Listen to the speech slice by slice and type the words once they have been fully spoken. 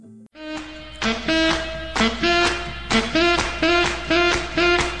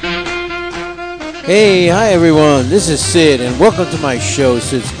Hey, hi everyone. This is Sid, and welcome to my show,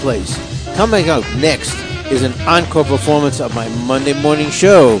 Sid's Place. Coming up next is an encore performance of my Monday morning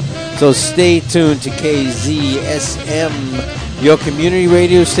show. So stay tuned to KZSM, your community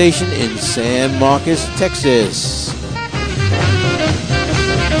radio station in San Marcos, Texas.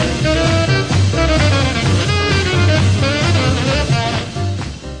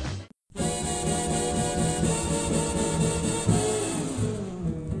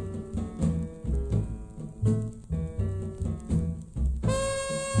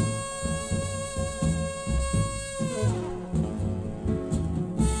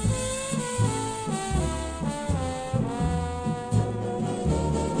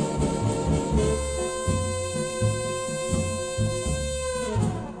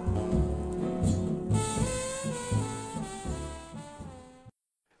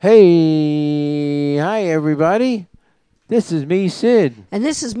 Hey, hi everybody. This is me, Sid. And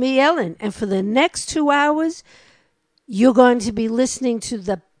this is me, Ellen. And for the next 2 hours, you're going to be listening to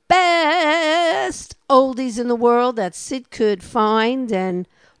the best oldies in the world that Sid could find and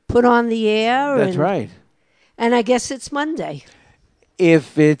put on the air. That's right. And I guess it's Monday.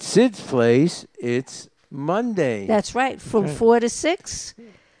 If it's Sid's Place, it's Monday. That's right. From 4 to 6.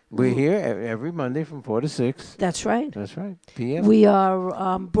 We're here every Monday from 4 to 6. That's right. That's right. PM. We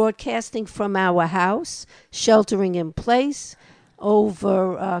are broadcasting from our house, sheltering in place,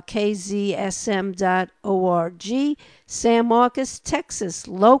 over kzsm.org, San Marcos, Texas,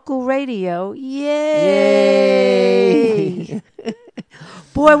 local radio. Yay!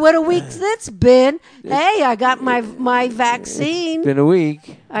 Boy, what a week that's been. Hey, I got my vaccine. It's been a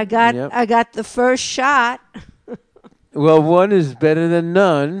week. I got the first shot. Well, one is better than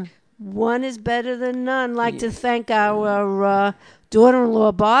none. One is better than none. I'd like to thank our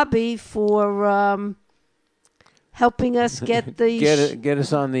daughter-in-law, Bobby, for helping us get the... get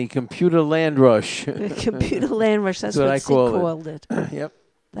us on the computer land rush. Computer land rush, that's what I called it. Yep.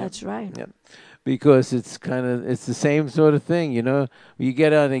 That's right. Yep. Because it's the same sort of thing, you know. You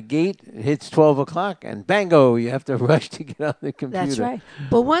get out a gate, it hits 12 o'clock, and bango, you have to rush to get on the computer. That's right.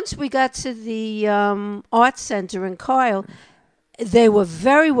 But once we got to the Arts Center in Kyle, they were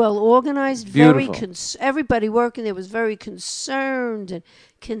very well organized. Beautiful. Everybody working there was very concerned and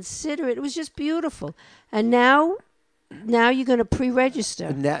considerate. It was just beautiful. And now you're going to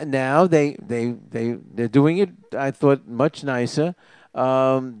pre-register. Now they're doing it, I thought, much nicer.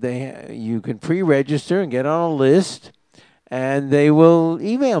 You can pre-register and get on a list, and they will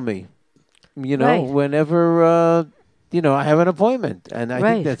email me, whenever, I have an appointment. And I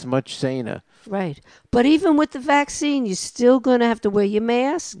think that's much saner. Right. But even with the vaccine, you're still going to have to wear your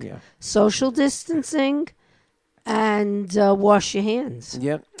mask, social distancing, and wash your hands.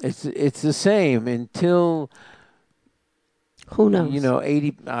 Yep. It's the same until... Who knows?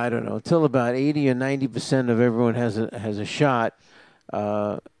 80, I don't know, until about 80 or 90% of everyone has a shot.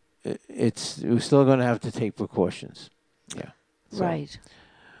 We're still going to have to take precautions. Yeah. So. Right.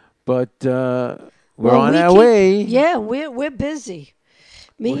 But we're on our way. Yeah, we're busy.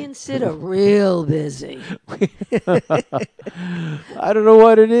 Me and Sid are real busy. I don't know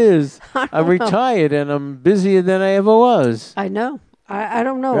what it is. I'm retired and I'm busier than I ever was. I know. I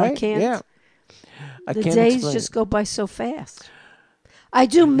don't know. Right? I can't. Yeah. The days just go by so fast. I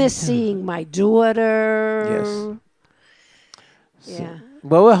do miss seeing my daughter. Yes. Yeah.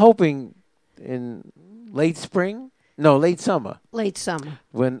 Well, we're hoping in late summer. Late summer.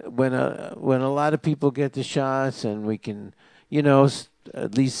 When a lot of people get the shots and we can,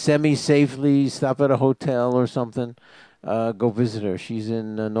 at least semi-safely stop at a hotel or something, go visit her. She's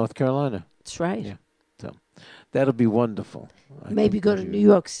in North Carolina. That's right. Yeah. So that'll be wonderful. Maybe go to New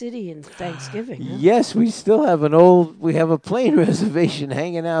York City in Thanksgiving. Huh? Yes, we still have we have a plane reservation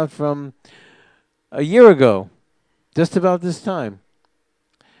hanging out from a year ago, just about this time,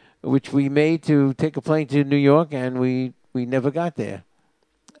 which we made to take a plane to New York, and we never got there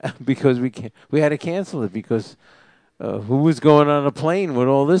because we had to cancel it because who was going on a plane with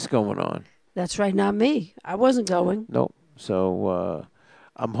all this going on? That's right, not me. I wasn't going. No. So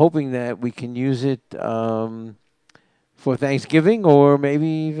I'm hoping that we can use it for Thanksgiving, or maybe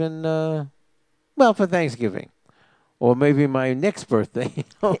even, for Thanksgiving. Or maybe my next birthday.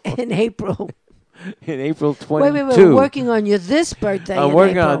 In April. In April 22. Wait. We're working on your this birthday I'm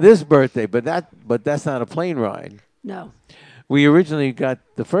working on this birthday, but that's not a plane ride. No. We originally got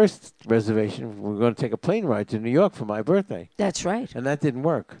the first reservation. We were going to take a plane ride to New York for my birthday. That's right. And that didn't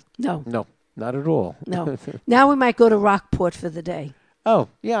work. No. No, not at all. No. Now we might go to Rockport for the day. Oh,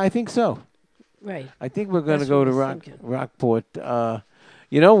 yeah, I think so. Right. I think we're going to go to Rockport,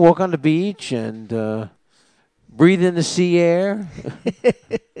 walk on the beach and breathe in the sea air.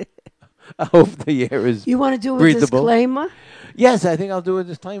 I hope the air is You want to do a breathable. disclaimer? Yes, I think I'll do a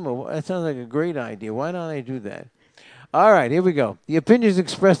disclaimer. That sounds like a great idea. Why don't I do that? All right, here we go. The opinions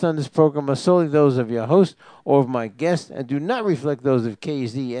expressed on this program are solely those of your host or of my guest and do not reflect those of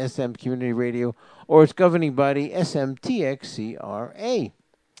KZ SM Community Radio or its governing body, SMTXCRA.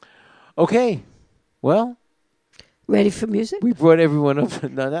 Okay, well, Ready for music? we brought everyone up.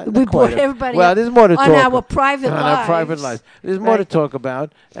 No, not We quite brought up. everybody Well, up there's more to on talk our private on lives. our private lives. There's more to Right. talk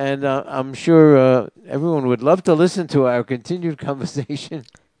about, and I'm sure everyone would love to listen to our continued conversation.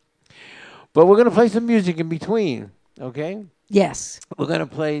 But we're going to play some music in between, okay? Yes. We're going to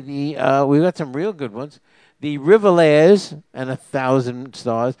play we got some real good ones. The Rivalaires and 1,000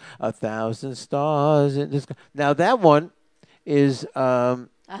 Stars. 1,000 Stars in this. Now, that one is, I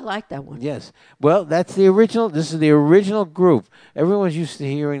like that one. yes. Well, that's the original. This is the original group. Everyone's used to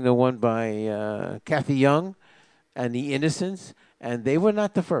hearing the one by Kathy Young and the Innocents, and they were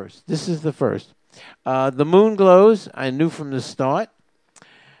not the first. This is the first. The Moon Glows, I knew from the start.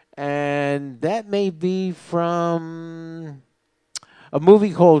 And that may be from a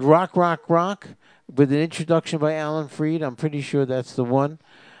movie called Rock, Rock, Rock with an introduction by Alan Freed. I'm pretty sure that's the one.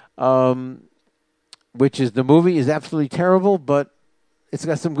 Which is the movie is absolutely terrible, but it's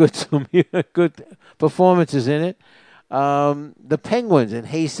got some good good performances in it. The Penguins and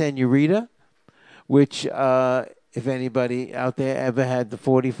Hey Senorita, which if anybody out there ever had the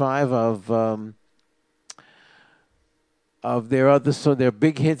 45 of their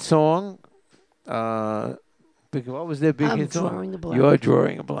big hit song. What was their big I'm hit song? drawing a blank. You're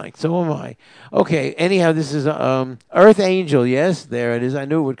drawing a blank. So am I. Okay. Anyhow, this is Earth Angel. Yes, there it is. I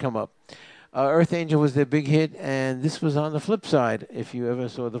knew it would come up. Earth Angel was their big hit, and this was on the flip side, if you ever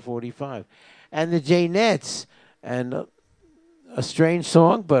saw the 45. And the Janettes, and a strange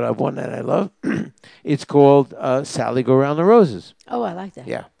song, but one that I love. It's called Sally Go Round the Roses. Oh, I like that.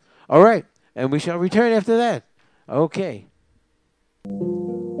 Yeah. All right. And we shall return after that. Okay.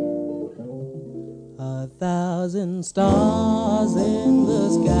 1,000 stars in the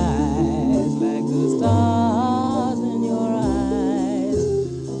skies, like the stars in your eyes.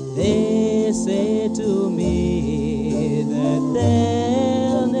 They say to me that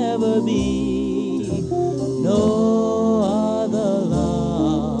there'll never be no other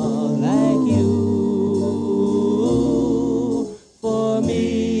love like you for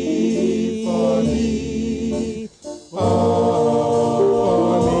me, for me, oh,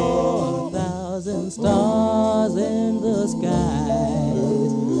 1,000 stars in the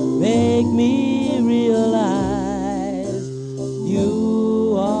skies make me realize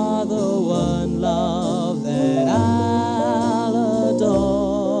you are the one love that I'll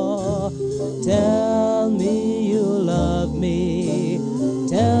adore. Tell me you love me,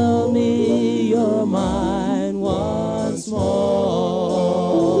 tell me you're mine once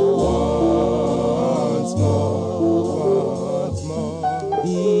more, once more, once more.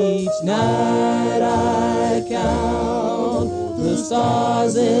 Each night I count the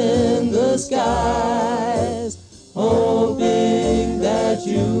stars in the skies, hoping that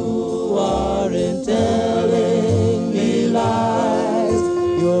you aren't telling me lies.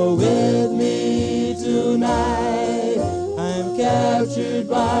 You're with me tonight, I'm captured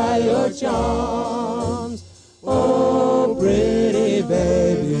by your charms. Oh, pretty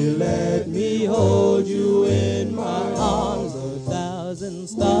baby, let me hold you in my arms. 1,000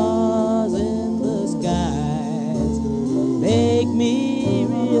 stars in the skies make me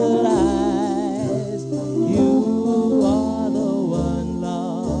realize you are the one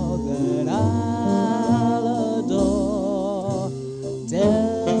love that I'll adore.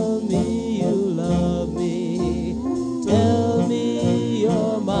 Tell me you love me, tell me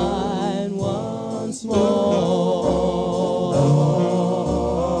you're mine once more.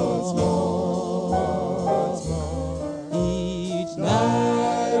 Once more, once more. Each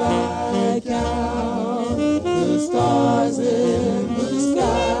night I count the stars in the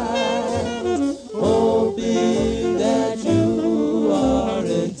skies, hoping that you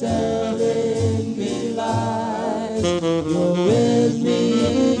aren't telling me lies. You're with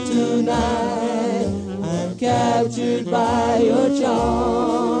me tonight, I'm captured by your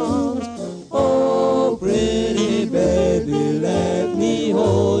charms. Oh, pretty baby, let me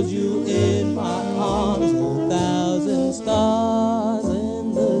hold you in my arms. 1,000 stars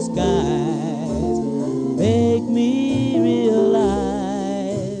in the skies make me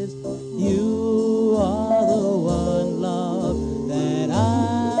realize you are the one love that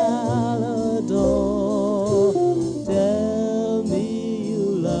I'll adore. Tell me you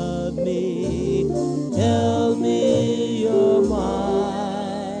love me, tell me you're mine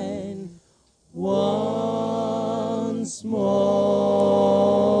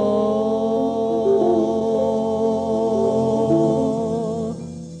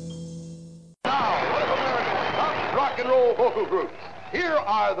here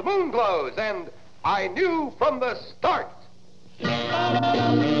are the Moonglows, and I knew from the start. I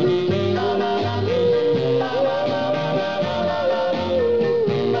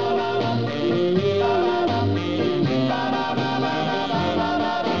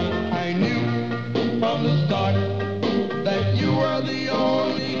knew from the start that you were the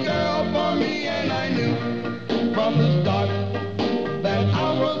only girl for me, and I knew from the start that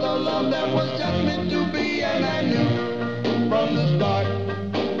I was the love that was just meant to be, and I knew from the start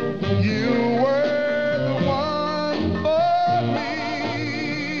you were the one for me.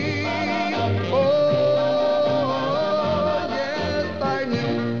 Oh, yes, I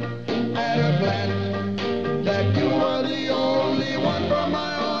knew at a glance that you were the only one for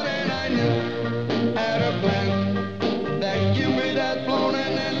my heart, and I knew at a glance that Cupid had flown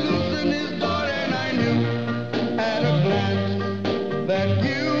and then loosened his dart, and I knew at a glance that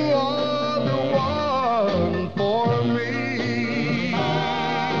you are the one for me.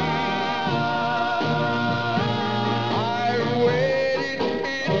 I waited,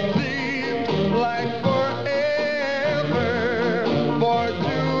 it seemed like forever, for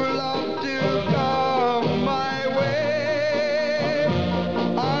true love to come my way.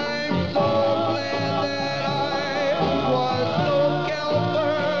 I'm so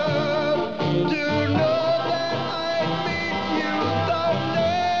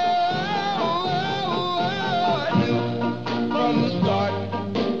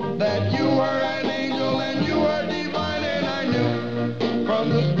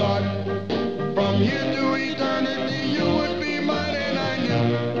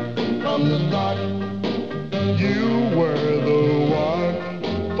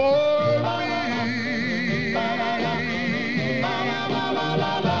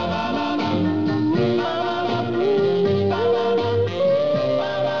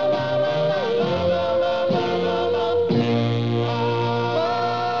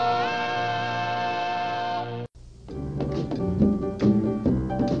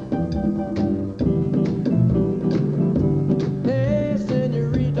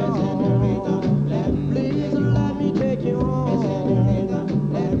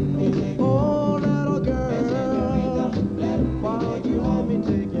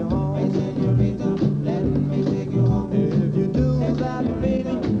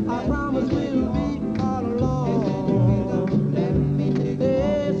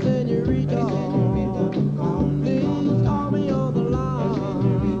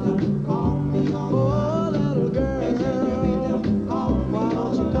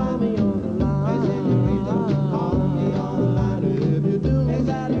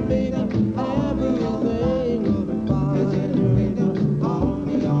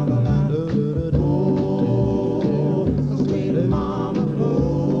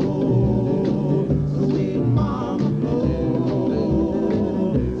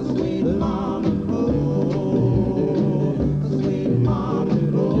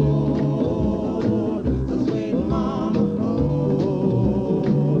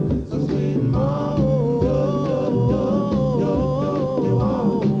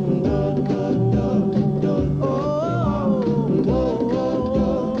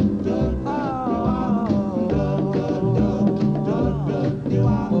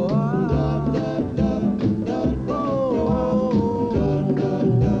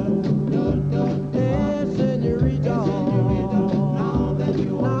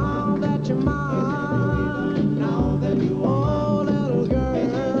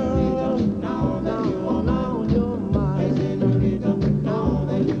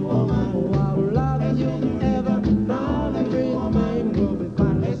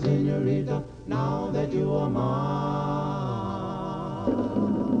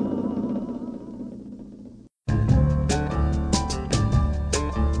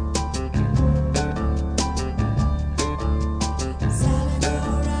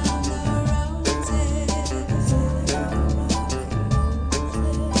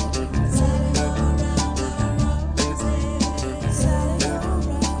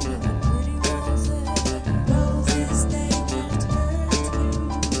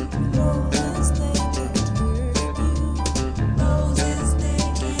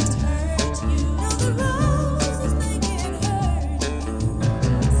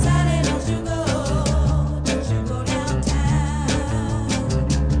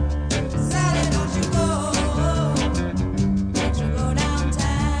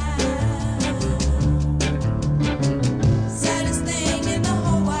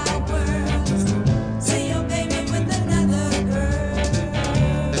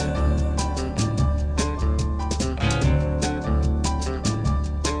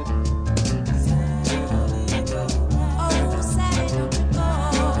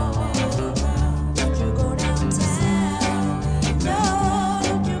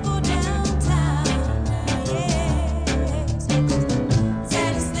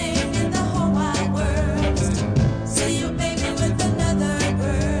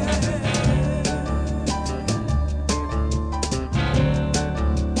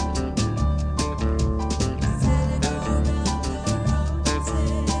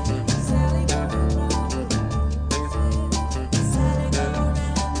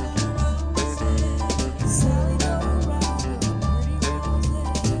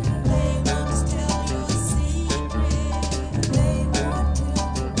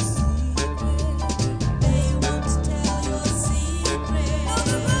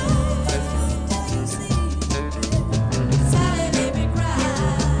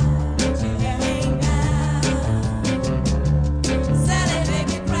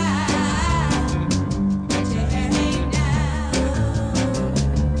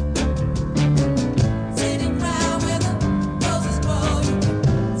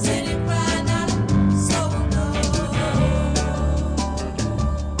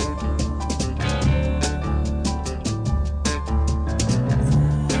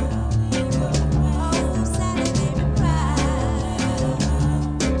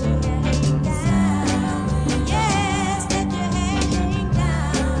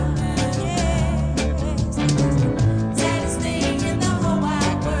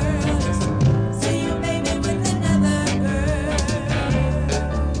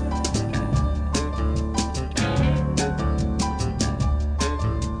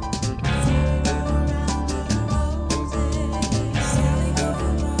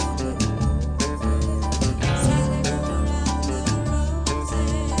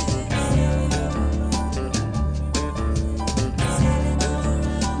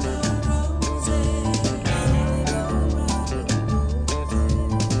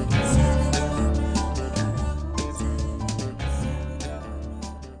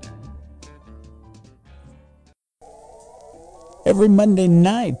Every Monday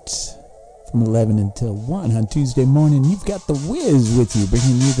night from 11 until 1 on Tuesday morning, you've got The Wiz with you,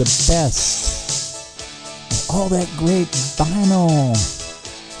 bringing you the best of all that great vinyl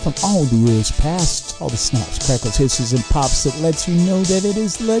from all the years past, all the snaps, crackles, hisses, and pops that lets you know that it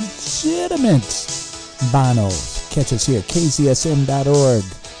is legitimate vinyl. Catch us here at kzsm.org.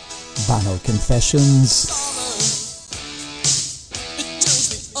 Vinyl Confessions.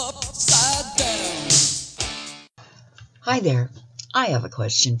 Hi there. I have a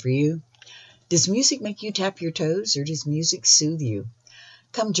question for you. Does music make you tap your toes, or does music soothe you?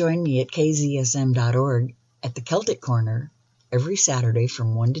 Come join me at kzsm.org at the Celtic Corner every Saturday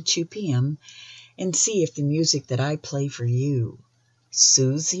from 1 to 2 p.m. and see if the music that I play for you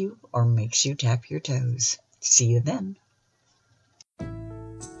soothes you or makes you tap your toes. See you then.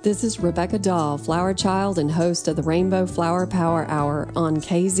 This is Rebecca Dahl, flower child and host of the Rainbow Flower Power Hour on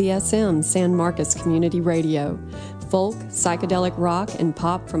KZSM San Marcos Community Radio. Folk, psychedelic rock, and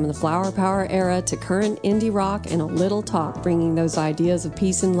pop from the flower power era to current indie rock, and a little talk bringing those ideas of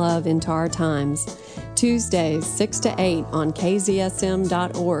peace and love into our times. Tuesdays, 6 to 8 on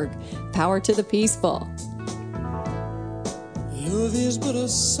kzsm.org. Power to the peaceful. Love is but a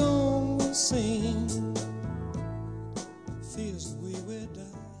song we sing. Feels the way we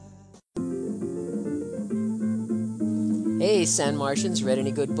die. Hey, San Martians, read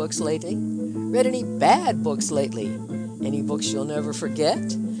any good books lately? Read any bad books lately? Any books you'll never forget?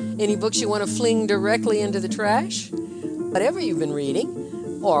 Any books you want to fling directly into the trash? Whatever you've been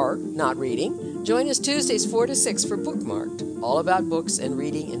reading, or not reading, join us Tuesdays 4 to 6 for Bookmarked, all about books and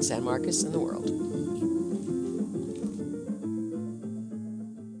reading in San Marcos and the world.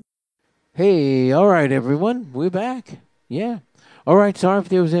 Hey, all right, everyone. We're back. Yeah. All right, sorry if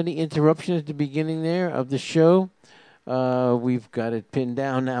there was any interruption at the beginning there of the show. We've got it pinned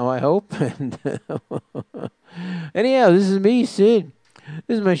down now, I hope. And anyhow, this is me, Sid.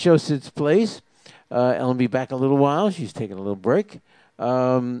 This is my show, Sid's Place. Ellen will be back in a little while. She's taking a little break.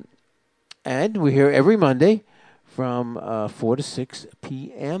 And we're here every Monday from 4 to 6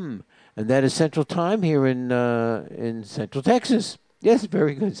 p.m. And that is Central Time here in Central Texas. Yes,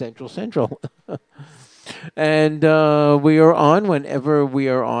 very good, Central. And we are on whenever we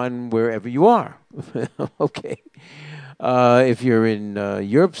are on, wherever you are. Okay. If you're in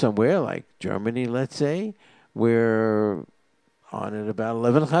Europe somewhere, like Germany, let's say, we're on at about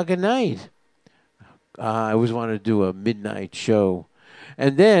 11 o'clock at night. I always want to do a midnight show.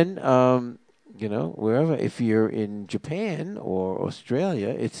 And then, wherever, if you're in Japan or Australia,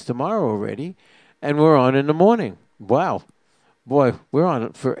 it's tomorrow already, and we're on in the morning. Wow. Boy, we're on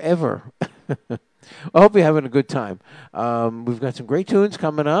it forever. I hope you're having a good time. We've got some great tunes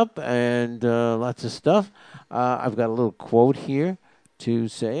coming up and lots of stuff. I've got a little quote here to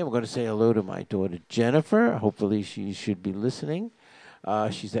say. I'm going to say hello to my daughter, Jennifer. Hopefully she should be listening.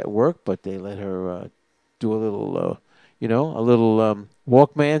 She's at work, but they let her do a little,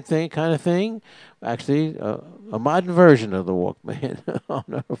 Walkman thing kind of thing. Actually, a modern version of the Walkman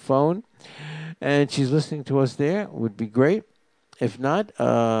on her phone. And she's listening to us there. Would be great. If not,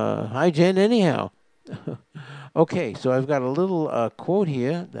 hi, Jen, anyhow. Okay, so I've got a little quote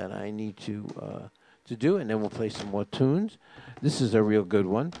here that I need to do, and then we'll play some more tunes. This is a real good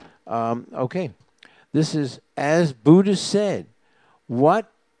one. Okay, this is, as Buddha said,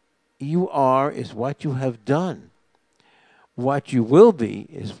 what you are is what you have done. What you will be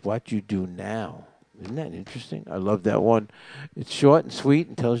is what you do now. Isn't that interesting? I love that one. It's short and sweet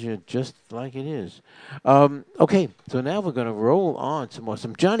and tells you just like it is. Okay, so now we're going to roll on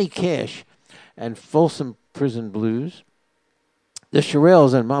some Johnny Cash and Folsom Prison Blues. The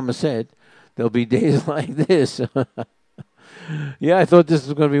Shirelles and Mama Said, there'll be days like this. Yeah, I thought this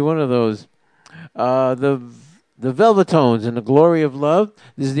was going to be one of those. The Velvetones and The Glory of Love.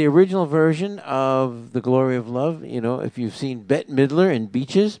 This is the original version of The Glory of Love. You know, if you've seen Bette Midler in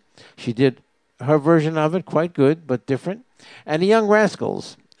Beaches, she did her version of it, quite good, but different. And the Young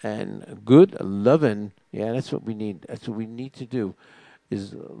Rascals and Good Lovin'. Yeah, that's what we need. That's what we need to do,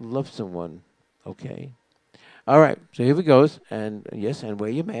 is love someone. Okay. All right. So here we goes. And yes, and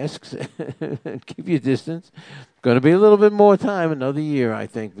wear your masks and keep your distance. Going to be a little bit more time, another year, I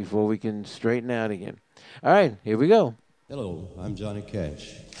think, before we can straighten out again. All right. Here we go. Hello, I'm Johnny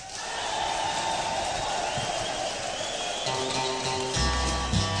Cash.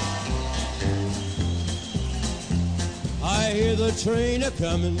 I hear the train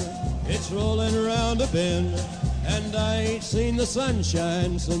a-comin', it's rolling around a bend, and I ain't seen the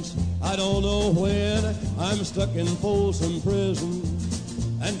sunshine since I don't know when. I'm stuck in Folsom Prison,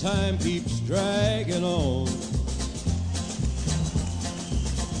 and time keeps dragging on.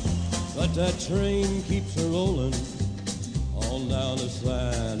 But that train keeps a-rollin' on down to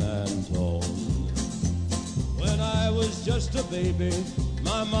San Antone. When I was just a baby,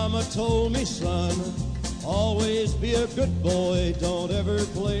 my mama told me, son, always be a good boy, don't ever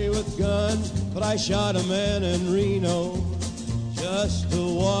play with guns. But I shot a man in Reno just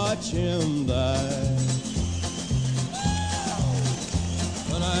to watch him die.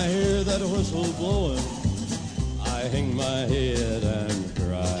 When I hear that whistle blowing, I hang my head and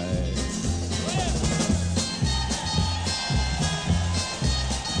cry.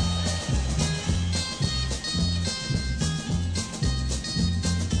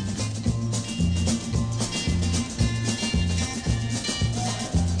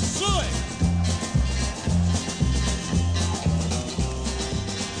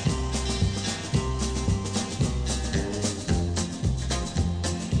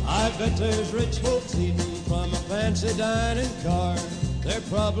 I bet there's rich folks eating from a fancy dining car. They're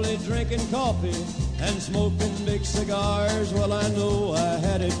probably drinking coffee and smoking big cigars. Well, I know I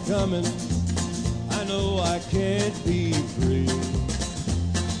had it coming. I know I can't be free.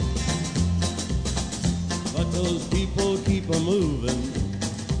 But those people keep a moving,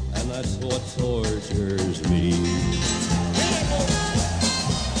 and that's what tortures me.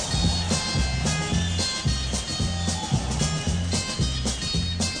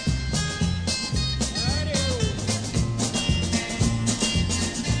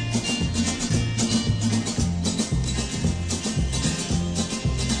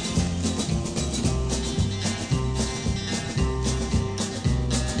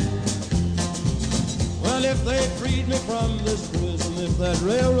 If they freed me from this prison, if that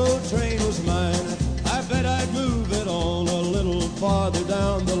railroad train was mine, I bet I'd move it on a little farther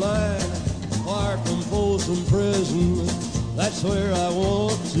down the line. Far from Folsom Prison, that's where I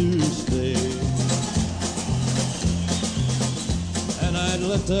want to stay. And I'd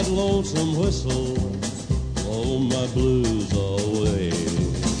let that lonesome whistle blow my blues away.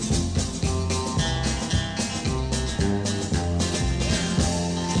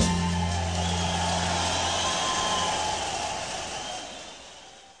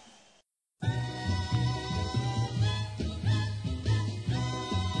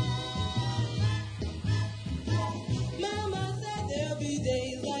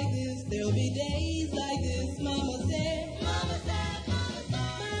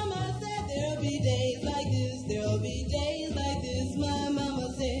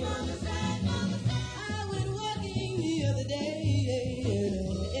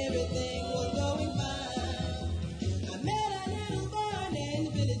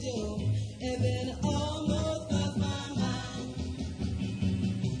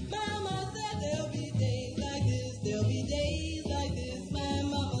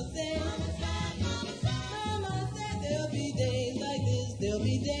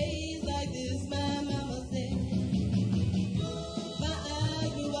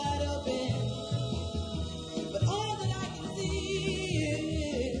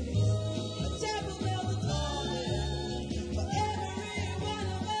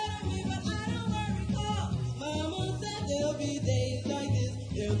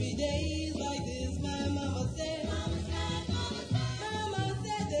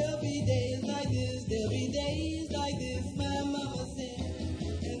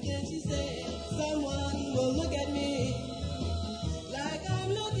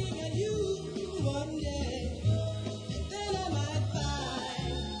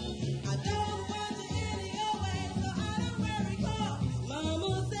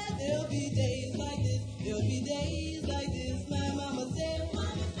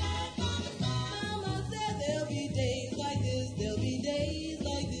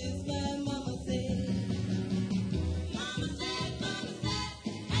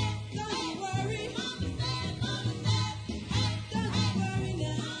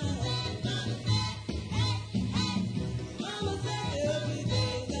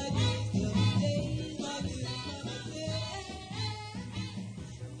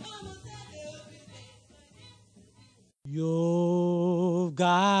 You've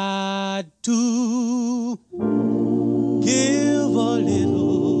got to give a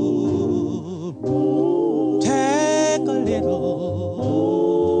little, take a little,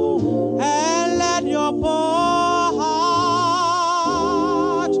 and let your poor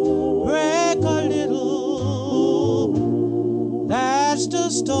heart break a little. That's the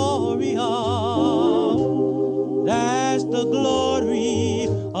story of, that's the glory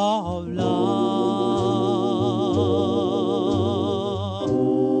of love.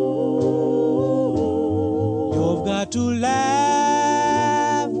 To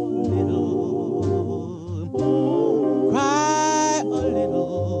laugh a little, cry a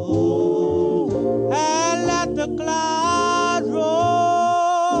little, and let the clouds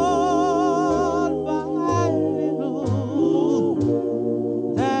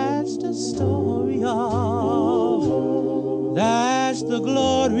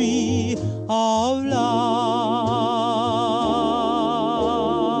glory of love.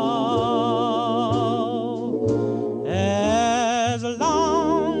 As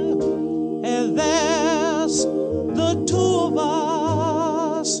long as there's the two of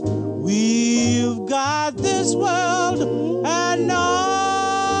us, we've got this world and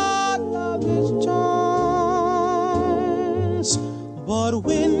all of its charms. But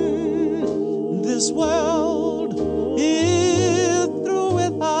when this world is through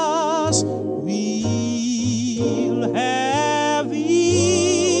with us, we'll have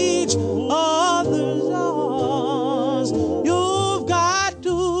each other's arms. You've got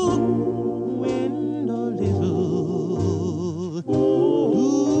to win a little,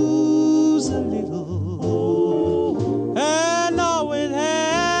 lose a little, and always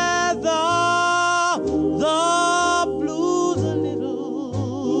have the blues a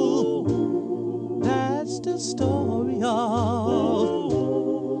little. That's the story of,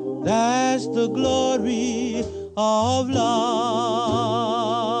 that's the glory of love.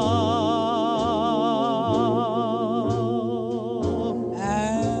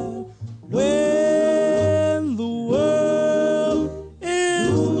 And when the world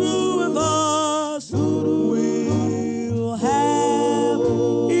is through with us, we'll have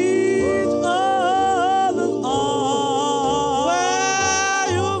each other's arms.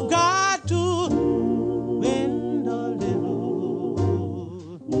 Well, you've got to win a little,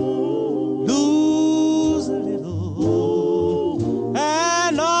 lose a little,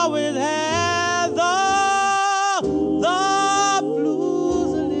 and always have the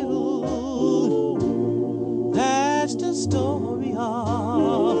blues a little. That's the story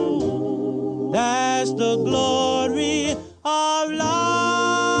of, that's the glory of love.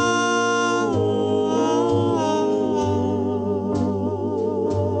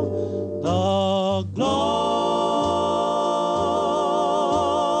 The glory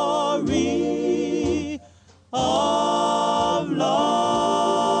of love.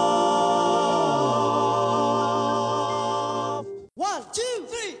 1, 2,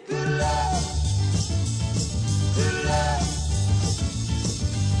 3. Good love. Good love.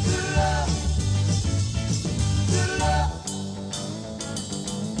 Good love. Good love.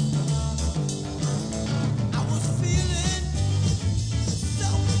 I was feeling so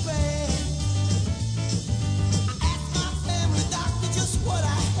bad. I asked my family doctor just what I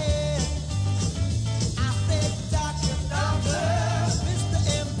had. I said, Doctor, doctor, Mr.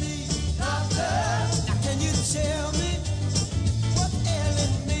 MD, doctor, now can you tell me what's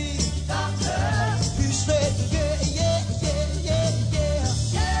ailing me, doctor? He said, yeah, yeah, yeah, yeah, yeah.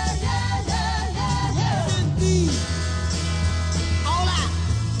 Yeah, yeah, yeah, yeah, yeah. Indeed, all I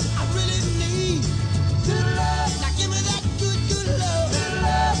really need, good love. Now give me that good, good love. Good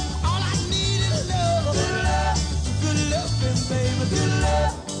love. All I need is love. Good love. Good loving, baby, good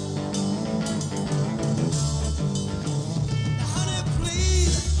love. Now, honey,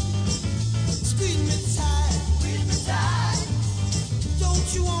 please, squeeze me tight. Squeeze me tight. Don't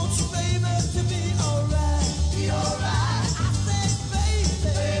you want your baby to be alright? Be alright. I said,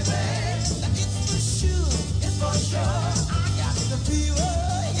 baby, now it's for sure. It's for sure. I got the fever,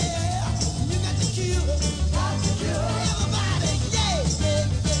 yeah. You got the cure. Got the cure. Everybody, yeah, yeah,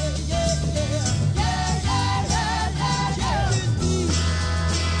 yeah, yeah, yeah. Yeah, yeah, yeah, yeah, yeah. Indeed,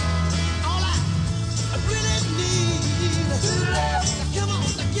 all I really need is good love. Now come on,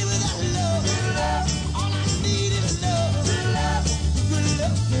 now give me that love. Good love. All I need is love. Good love. Good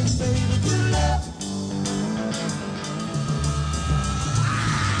loving, baby, good love.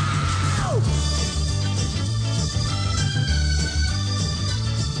 Ow!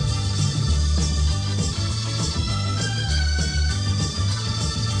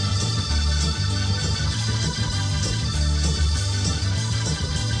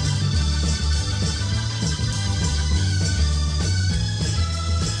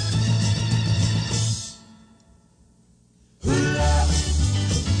 Good love.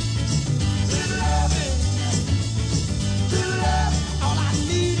 Good loving. Good love. All I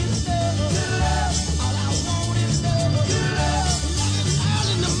need is love. Good love. All I want is love. Good love. Love it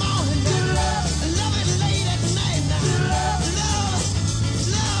early in the morning. Good love. Love it late at night. Good love. Love.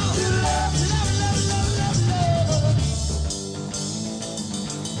 Love. Good love. Love, love, love, love, love.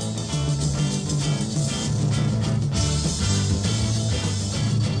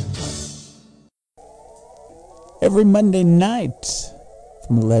 Every Monday night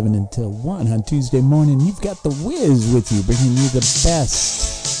from 11 until 1 on Tuesday morning, you've got The Wiz with you, bringing you the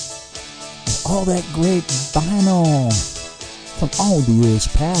best of all that great vinyl from all the years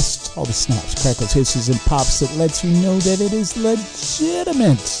past, all the snaps, crackles, hisses, and pops that lets you know that it is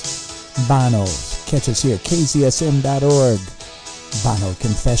legitimate vinyls. Catch us here at kzsm.org Vinyl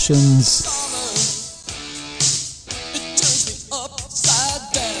Confessions.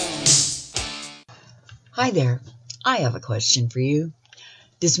 Hi there. I have a question for you.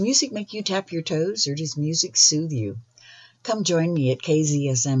 Does music make you tap your toes or does music soothe you? Come join me at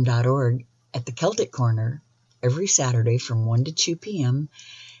kzsm.org at the Celtic Corner every Saturday from 1 to 2 p.m.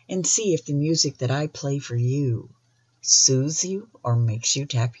 and see if the music that I play for you soothes you or makes you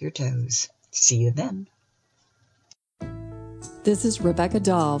tap your toes. See you then. This is Rebecca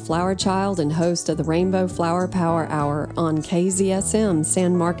Dahl, flower child and host of the Rainbow Flower Power Hour on KZSM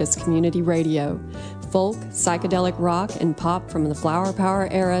San Marcos Community Radio. Folk, psychedelic rock, and pop from the flower power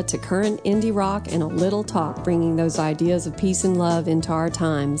era to current indie rock and a little talk, bringing those ideas of peace and love into our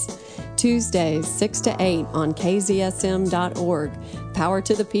times. Tuesdays, 6 to 8 on kzsm.org. Power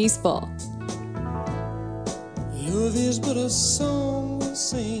to the peaceful. Love is but a song we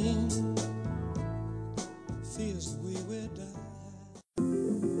sing. Feels the way we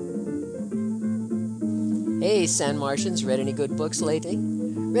die. Hey, San Martians, read any good books lately?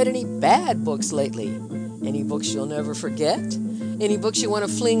 Read any bad books lately? Any books you'll never forget? Any books you want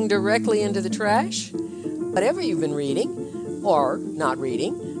to fling directly into the trash? Whatever you've been reading, or not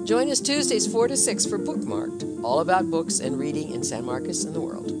reading, join us Tuesdays 4 to 6 for Bookmarked, all about books and reading in San Marcos and the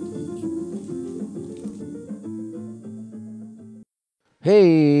world.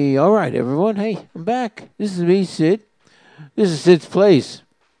 Hey, all right, everyone. Hey, I'm back. This is me, Sid. This is Sid's Place.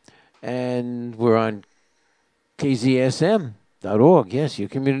 And we're on KZSM.org. Yes, your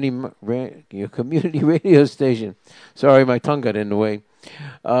community radio station. Sorry, my tongue got in the way.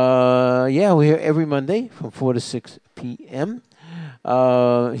 Yeah, we're here every Monday from 4 to 6 p.m.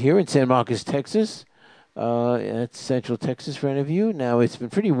 Here in San Marcos, Texas. That's Central Texas for any of you. Now, it's been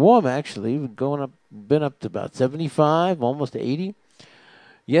pretty warm, actually. Been up to about 75, almost 80.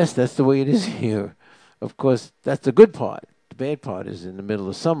 Yes, that's the way it is here. Of course, that's the good part. The bad part is in the middle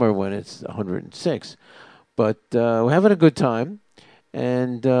of summer when it's 106. But we're having a good time,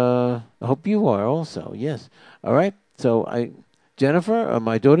 and I hope you are also. Yes. All right. So Jennifer,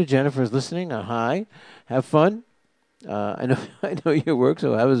 my daughter Jennifer is listening. Hi. Have fun. I know you work,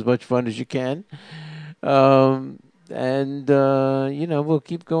 so have as much fun as you can. We'll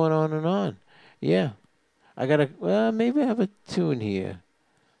keep going on and on. Yeah. Maybe I have a tune here.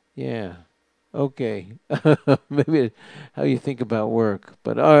 Yeah. Okay. Maybe how you think about work.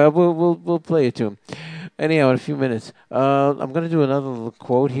 But all right, we'll play it to him. Anyhow, in a few minutes. I'm going to do another little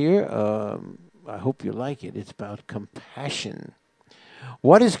quote here. I hope you like it. It's about compassion.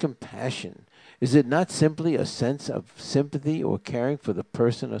 What is compassion? Is it not simply a sense of sympathy or caring for the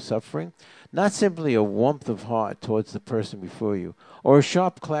person or suffering? Not simply a warmth of heart towards the person before you, or a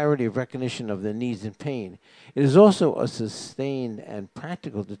sharp clarity of recognition of their needs and pain. It is also a sustained and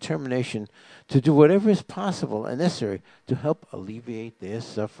practical determination to do whatever is possible and necessary to help alleviate their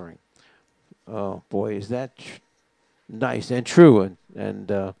suffering. Oh, boy, is that nice and true.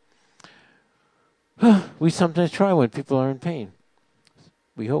 And we sometimes try when people are in pain.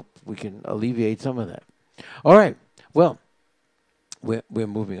 We hope we can alleviate some of that. All right. Well, we're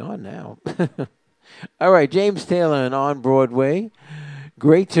moving on now. All right, James Taylor and On Broadway.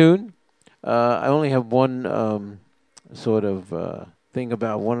 Great tune. I only have one sort of thing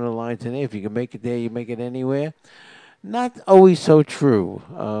about one of the lines today. If you can make it there, you make it anywhere. Not always so true.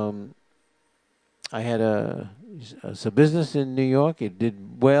 I had a business in New York. It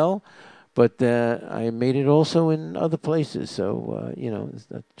did well, but I made it also in other places. So, it's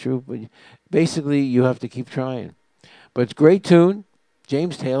not true. But basically, you have to keep trying. But it's a great tune.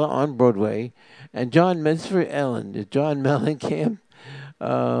 James Taylor on Broadway. And John Mellencamp. John Mellencamp. I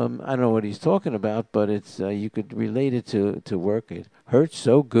don't know what he's talking about, but it's you could relate it to work. It hurts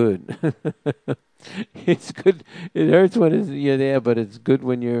so good. It's good. It hurts when you're there, but it's good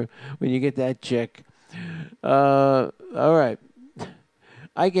when you get that check. All right.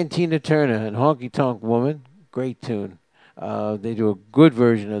 Ike and Tina Turner and Honky Tonk Woman. Great tune. They do a good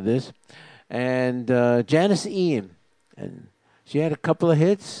version of this. And Janice Ian. And she had a couple of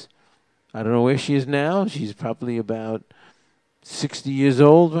hits. I don't know where she is now. She's probably about 60 years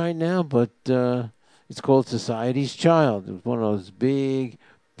old right now, but it's called Society's Child. It was one of those big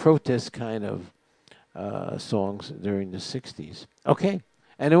protest kind of songs during the 60s. Okay,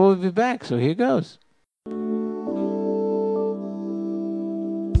 and then we'll be back, so here goes.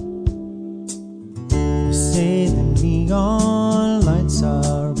 They say the neon lights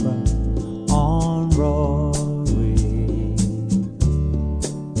are bright on Broadway.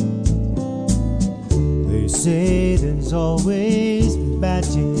 They say there's always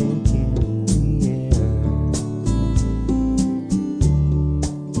magic in the air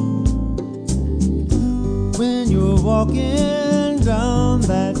when you're walking down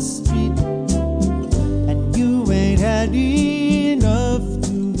that street, and you ain't had enough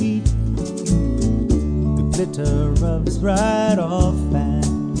to eat. The glitter rubs right off,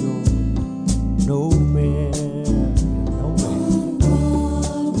 and you're nowhere, nowhere.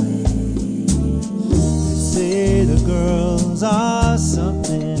 They say the girls are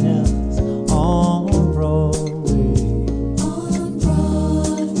something else on Broadway.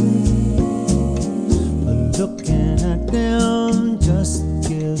 But looking at them just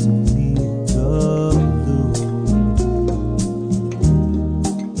gives me the blues.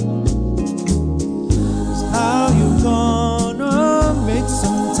 So how you gonna make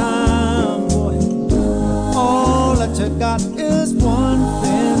some time, boy? All that you got is one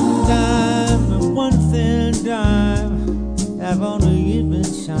thin dime, and one thin dime have on the even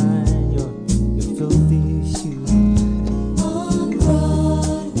shine your filthy shoes.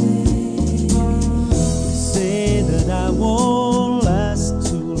 Say that I won't last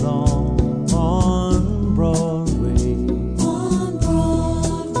too long on Broadway.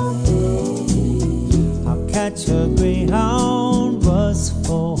 I'll catch a Greyhound bus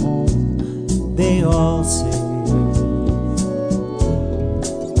for home, they all say.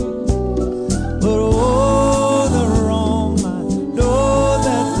 But oh, they're wrong, I know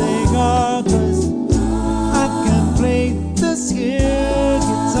that they are, 'cause I can play this here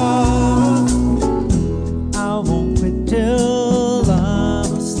guitar. I won't quit till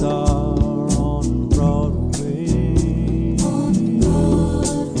I'm a star on Broadway. Come on.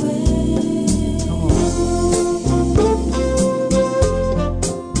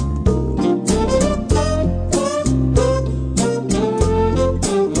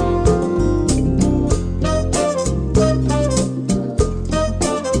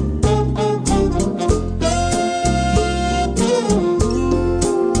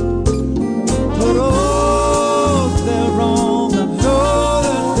 But oh, they're wrong, I know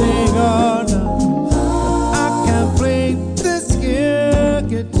that they are now. I can play this here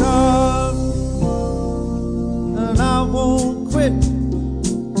guitar, and I won't quit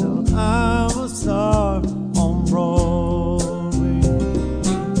till I'm a star on Broadway.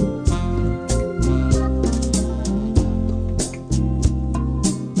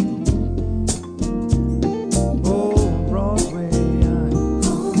 Oh, Broadway,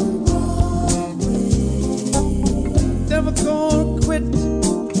 never gonna quit,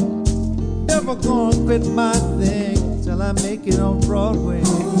 never gonna quit my thing till I make it on Broadway.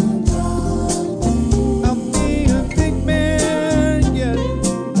 I'll be a big man yet.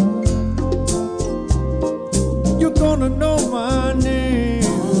 You're gonna know my name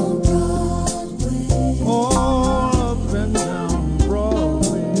all up and down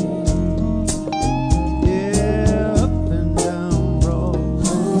Broadway. Yeah, up and down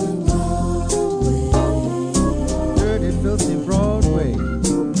Broadway. Dirty, filthy Broadway.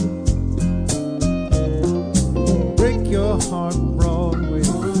 Break your heart, Broadway.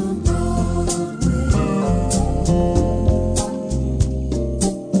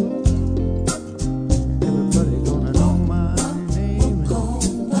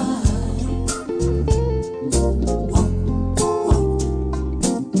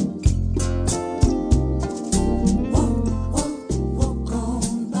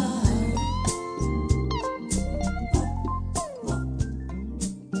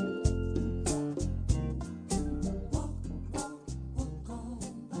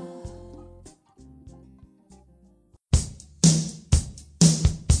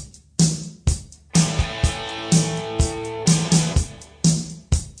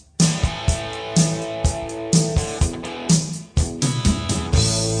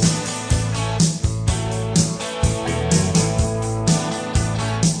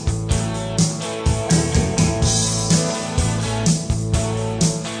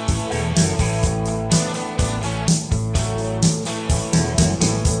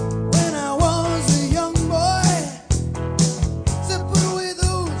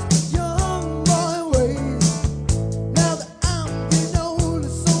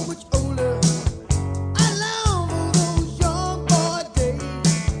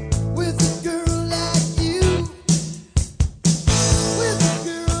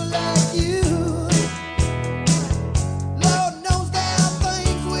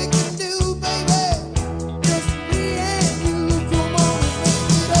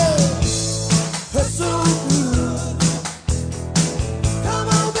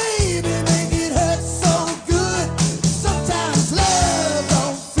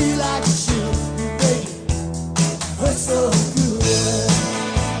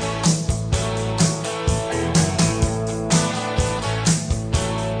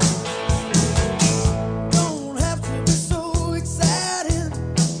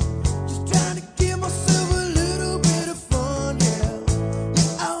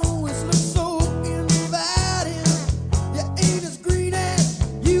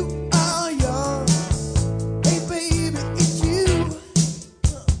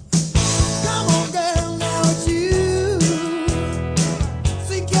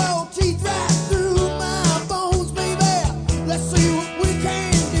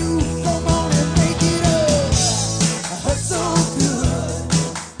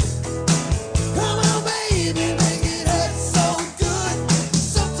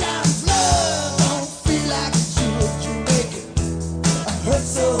 hurt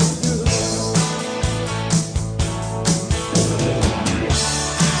so good.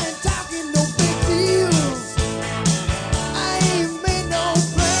 I ain't talking no big deals. I ain't made no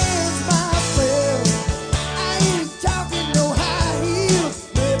plans, my friend. I ain't talking no high heels.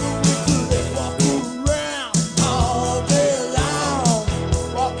 Maybe we could walk around all day long.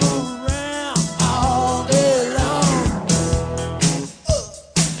 Walk around all day long.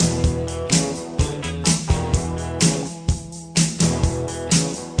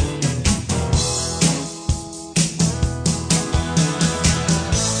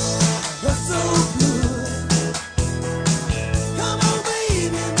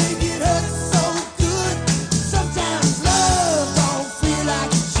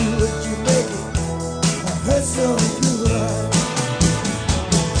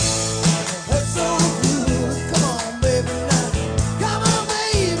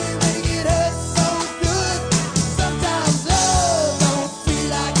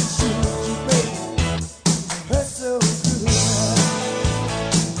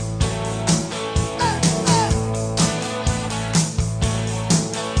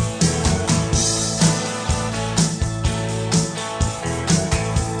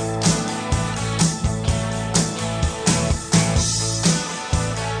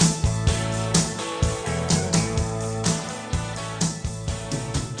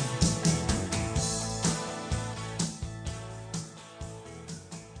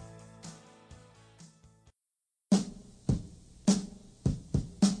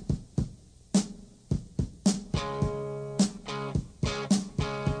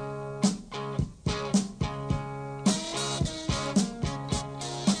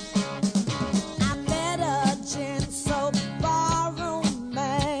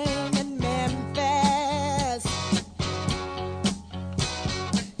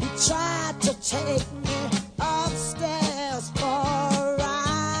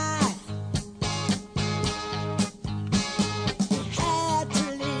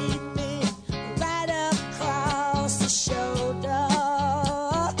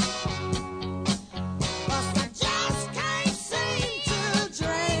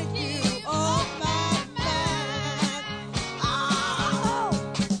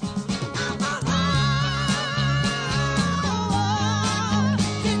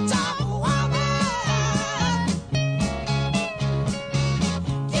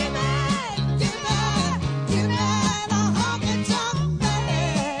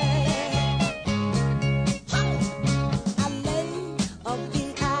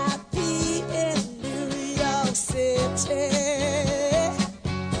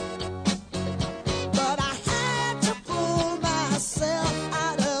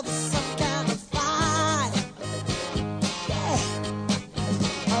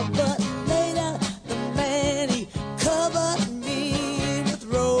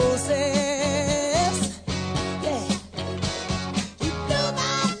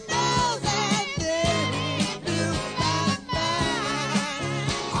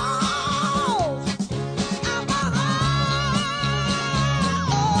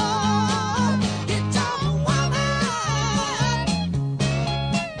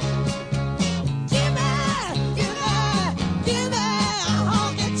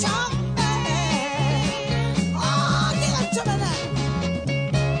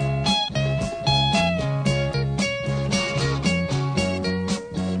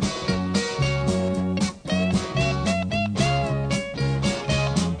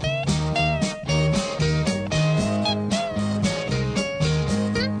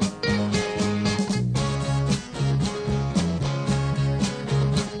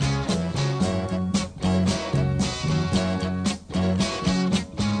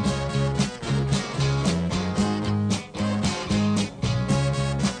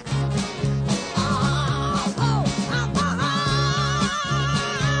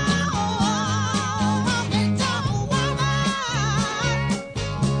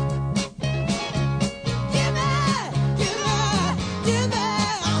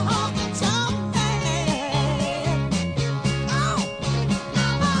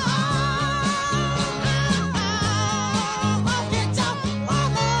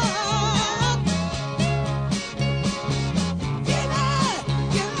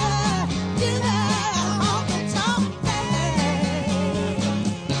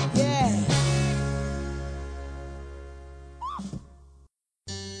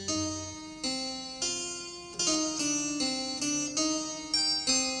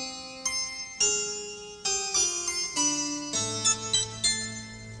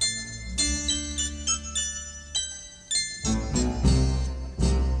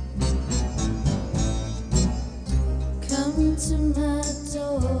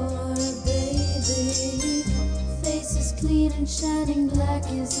 door, baby. Face is clean and shining black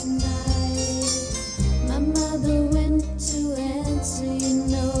as night. My mother went to answer, you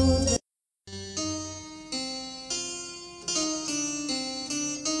know that.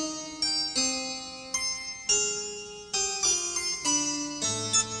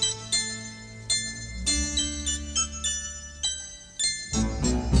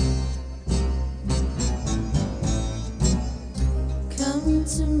 Come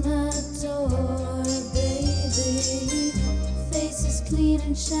to my door, baby. Face is clean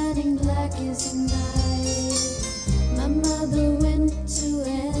and shining black as night. My mother went to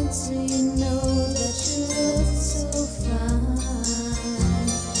answer, you know that you look so fine.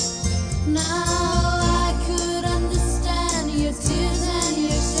 Now I could understand your tears and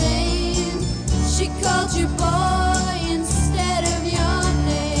your shame. She called you boy instead of your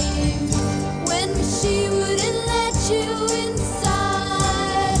name. When she wouldn't let you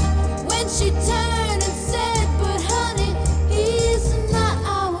inside. When she turned and said, but honey, he's not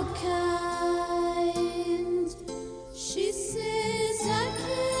our kind. She says, I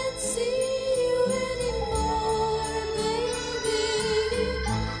can't see you anymore, baby.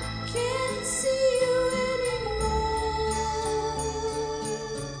 Can't see you anymore.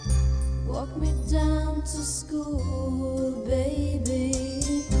 Walk me down to school, baby.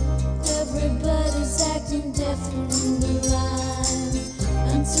 Everybody's acting deaf and blind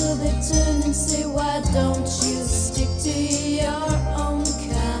until they turn and say, why don't you stick to your own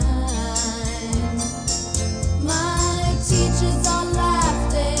kind? My teachers all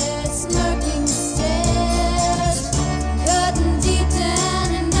laugh, their smirking stares, cutting deep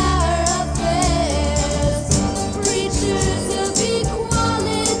down in our affairs. Preachers of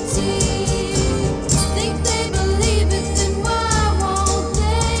equality think they believe it, then why won't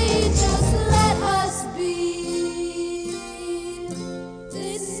they just let us be?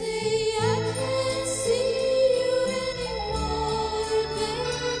 They say I can't see you anymore,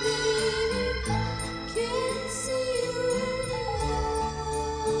 baby. Can't see you anymore.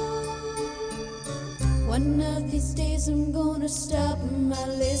 One of these days I'm gonna stop my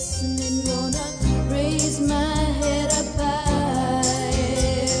listening, gonna raise my head up high.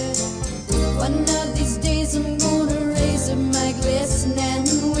 One of these days I'm gonna raise up my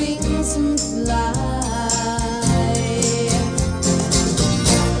glistening wings and fly.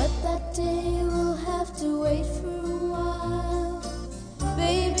 But that day will have to wait for a while.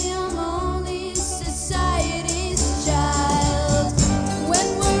 Baby, I'm only society's child. When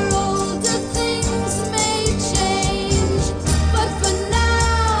we're older, things may change. But for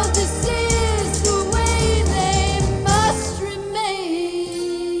now, this is the way they must remain.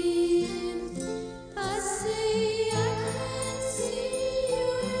 I say I can't see you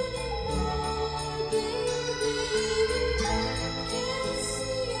anymore, baby. Can't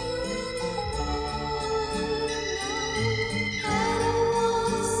see you anymore. No, I don't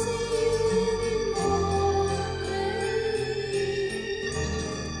wanna see you anymore, baby.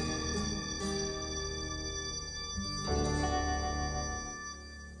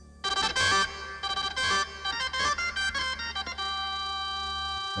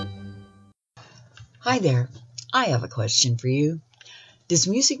 Hi there. I have a question for you. Does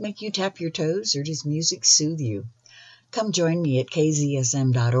music make you tap your toes or does music soothe you? Come join me at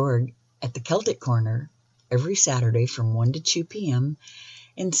kzsm.org at the Celtic Corner every Saturday from 1 to 2 p.m.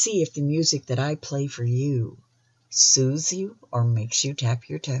 and see if the music that I play for you soothes you or makes you tap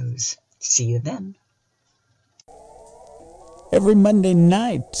your toes. See you then. Every Monday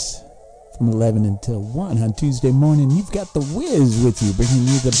night from 11 until 1 on Tuesday morning, you've got The Wiz with you, bringing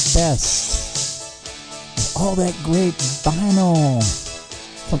you the best of all that great vinyl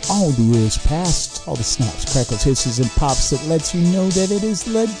from all the years past, all the snaps, crackles, hisses, and pops that lets you know that it is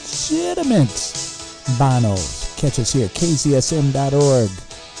legitimate vinyls. Catch us here at kzsm.org.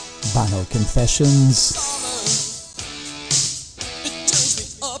 Vinyl Confessions.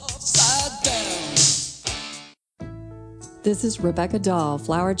 This is Rebecca Dahl,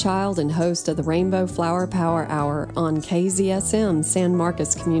 flower child and host of the Rainbow Flower Power Hour on KZSM San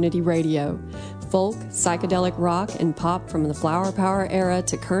Marcos Community Radio. Folk, psychedelic rock, and pop from the flower power era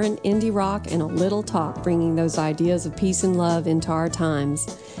to current indie rock and a little talk, bringing those ideas of peace and love into our times.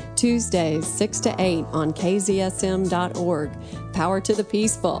 Tuesdays, 6 to 8 on kzsm.org. Power to the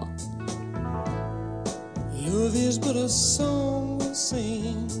peaceful. Love is but a song we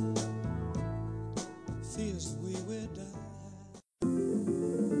sing. Feels the way we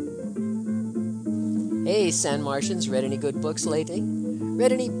die. Hey, San Martians, read any good books lately?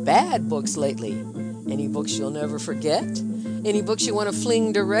 Read any bad books lately? Any books you'll never forget? Any books you want to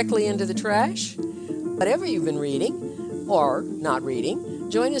fling directly into the trash? Whatever you've been reading, or not reading,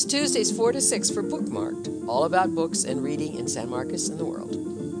 join us Tuesdays 4 to 6 for Bookmarked, all about books and reading in San Marcos and the world.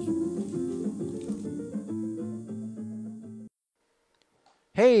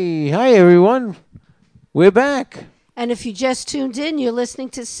 Hey, hi everyone. We're back. And if you just tuned in, you're listening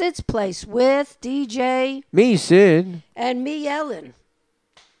to Sid's Place with DJ Me, Sid. and me, Ellen.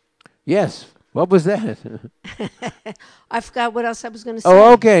 Yes. What was that? I forgot what else I was going to say.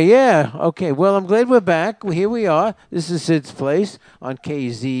 Oh, okay, yeah. Okay, well, I'm glad we're back. Here we are. This is Sid's Place on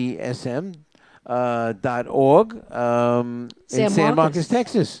KZSM.org in San Marcos,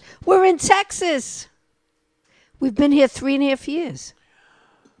 Texas. We're in Texas. We've been here 3.5 years.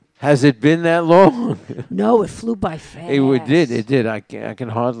 Has it been that long? No, it flew by fast. It did. It did. I can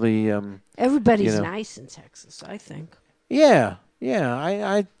hardly. Everybody's nice in Texas, I think. Yeah, yeah.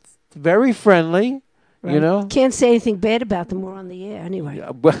 I very friendly. Right. You know. Can't say anything bad about them. We're on the air anyway.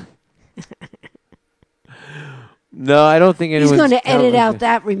 Yeah, but no, I don't think anyone's. He's going to edit out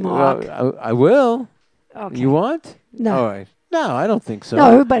that remark. I will. Okay. You want? No. All right. No, I don't think so. No,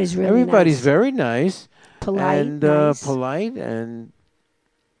 everybody's really Everybody's nice. very nice. Polite. And nice. polite and.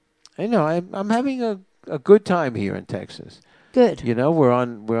 I know I'm having a good time here in Texas. Good. You know, we're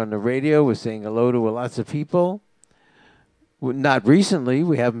on the radio. We're saying hello to lots of people. Not recently.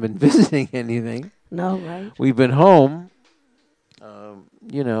 We haven't been visiting anything. No, right. We've been home.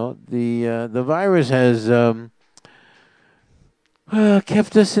 You know, the virus has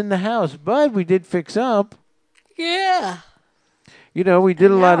kept us in the house, but we did fix up. Yeah. You know, we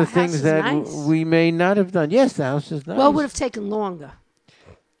did And a now lot our of things house is that nice. we may not have done. Yes, the house is nice. Well, it would have taken longer.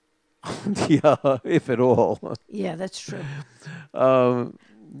 Yeah, if at all. Yeah, that's true. You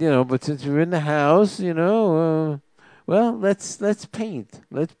know, but since we're in the house, you know, well, let's paint.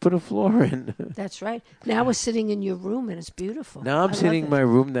 Let's put a floor in. That's right. Now we're sitting in your room, and it's beautiful. Now I I'm love sitting it. in my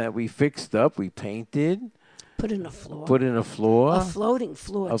room that we fixed up. We painted. Put in a floor. Put in a floor. A floating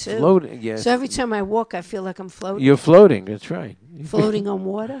floor, A too. floating, yes. So every time I walk, I feel like I'm floating. You're floating. That's right. Floating on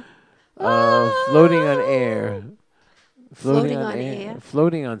water? Floating on air. Floating on air?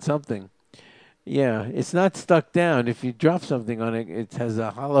 Floating on something. Yeah, it's not stuck down. If you drop something on it, it has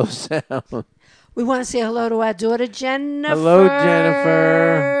a hollow sound. We want to say hello to our daughter, Jennifer. Hello,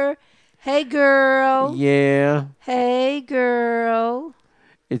 Jennifer. Hey, girl. Yeah. Hey, girl.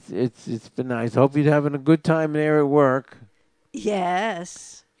 It's been nice. Hope you're having a good time there at work.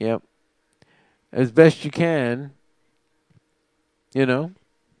 Yes. Yep. As best you can. You know?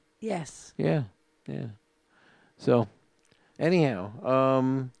 Yes. Yeah. Yeah. So, anyhow,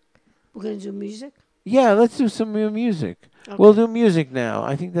 We're going to do music? yeah, let's do some more music. Okay. We'll do music now.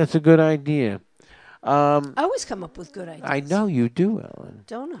 I think that's a good idea. I always come up with good ideas. I know you do, Ellen.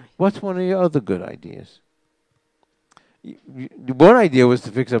 Don't I? What's one of your other good ideas? One idea was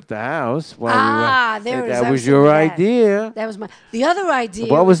to fix up the house. While there it is. That I was thinking your that. idea. That was my. The other idea.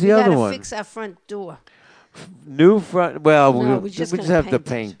 What was we the other gotta one? Fix our front door. New front. Well, No, we we're just just gonna have to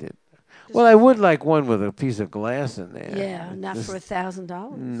paint paint it. Well, I would like one with a piece of glass in there. Yeah, not Just- for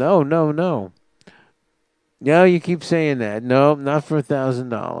 $1,000. No. No, you keep saying that. No, not for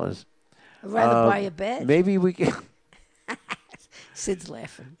 $1,000. I'd rather buy a bed. Maybe we can. Sid's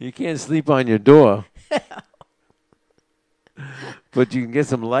laughing. You can't sleep on your door, but you can get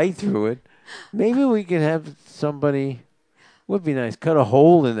some light through it. Maybe we can have somebody. Would be nice. Cut a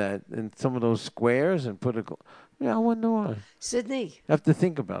hole in some of those squares and put a. Yeah, I wonder why. Sydney. Have to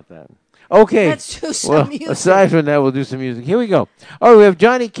think about that. Okay. Let's do some well, music. aside from that, we'll do some music. Here we go. Oh, we have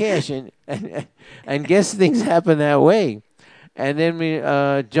Johnny Cash and guess things happen that way, and then we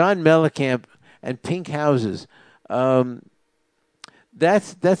John Mellencamp and Pink Houses.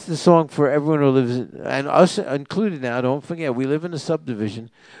 That's the song for everyone who lives in, and us included now. Don't forget, we live in a subdivision,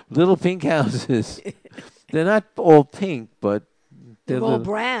 little pink houses. They're not all pink, but They're all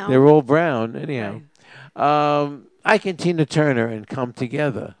brown. They're all brown, anyhow. Ike and Tina Turner and Come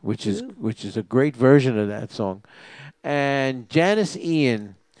Together, which is a great version of that song, and Janice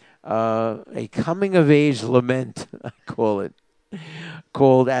Ian, a coming of age lament, I call it,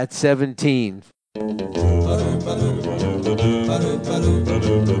 called At 17. Well,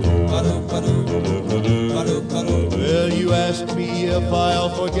 you asked me if I'll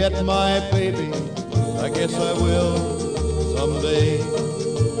forget my baby. I guess I will someday.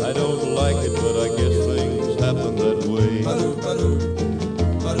 I don't like it, but I guess things happen that way.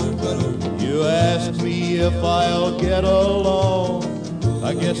 You asked me if I'll get along.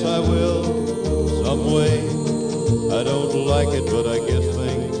 I guess I will some way. I don't like it, but I guess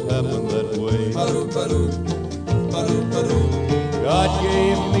things happen that way. God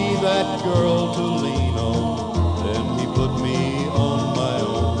gave me that girl to lean on, then he put me on my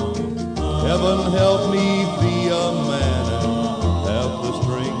own. Heaven help me be a man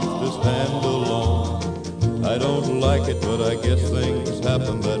like it, but I guess things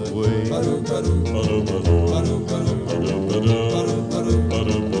happen that way.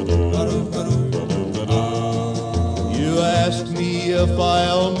 You asked me if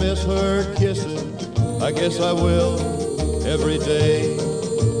I'll miss her kissing. I guess I will every day.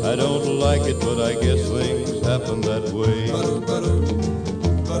 I don't like it, but I guess things happen that way.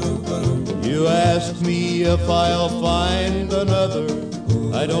 You asked me if I'll find another.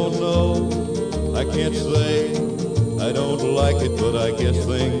 I don't know, I can't say. I don't like it, but I guess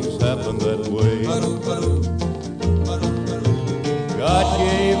things happen that way. God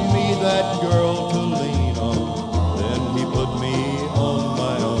gave me that girl to lean on, then he put me on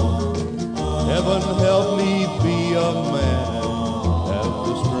my own. Heaven help me be a man and have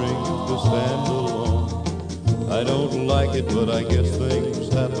the strength to stand alone. I don't like it, but I guess things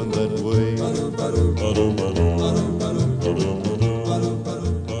happen that way.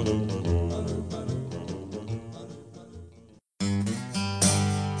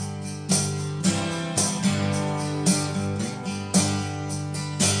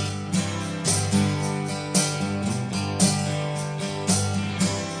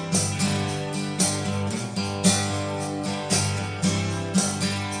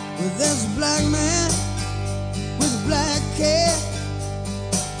 Well, there's a black man with a black cat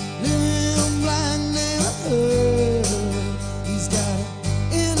living in a black neighborhood. He's got an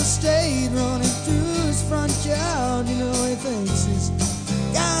interstate running through his front yard. You know, he thinks he's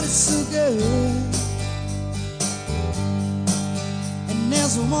got it so good. And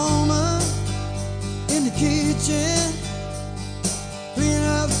there's a woman in the kitchen cleaning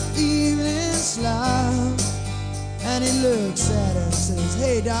up the evening slop. And he looks at her and says,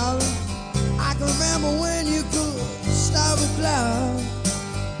 hey, darling, I can remember when you could stop a cloud.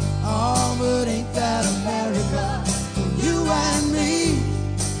 Oh, but ain't that America? For you and me,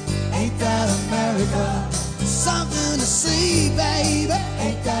 ain't that America? Something to see, baby,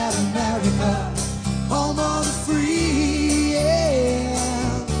 ain't that America? Home of the free,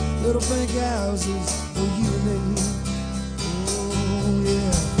 yeah. Little pink houses for you and me. Oh,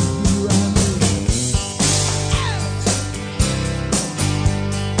 yeah, you and me.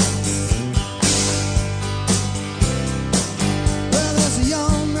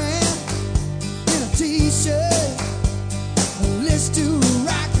 To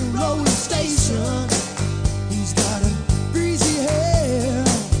rock and roll station. He's got a greasy hair,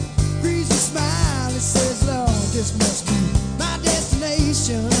 greasy smile. He says, Lord, this must be my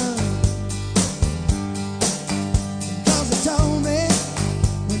destination. Cause he told me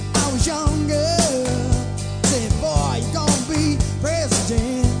when I was younger, said, boy, you're gonna be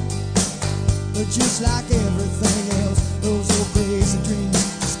president. But just like everything else, those old crazy dreams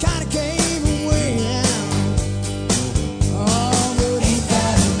just kinda came and went.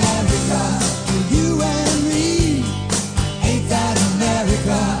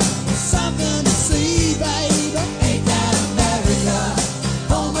 Something to see, baby, ain't that America?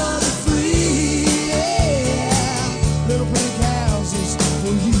 Home of the free, yeah. Little pink houses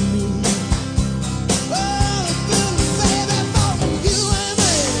for you and me. Oh, baby, for you and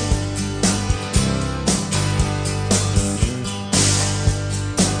me.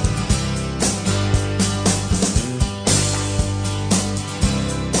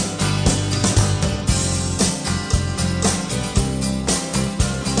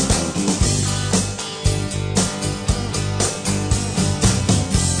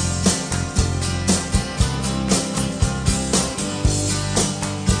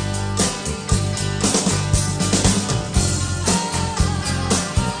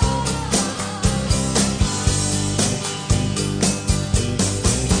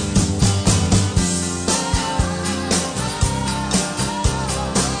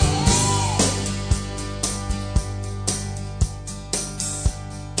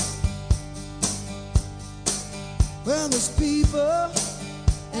 Well, there's people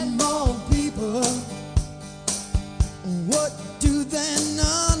and more people. What do they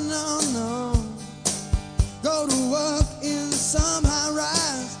know? Go to work in some high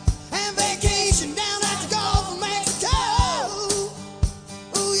rise and vacation down at the Gulf of Mexico.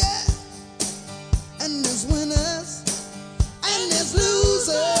 Oh yeah. And there's winners and there's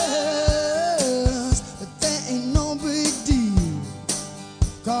losers, but that ain't no big deal.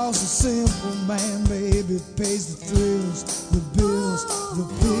 Cause a simple man, baby, pays the thrills, the bills,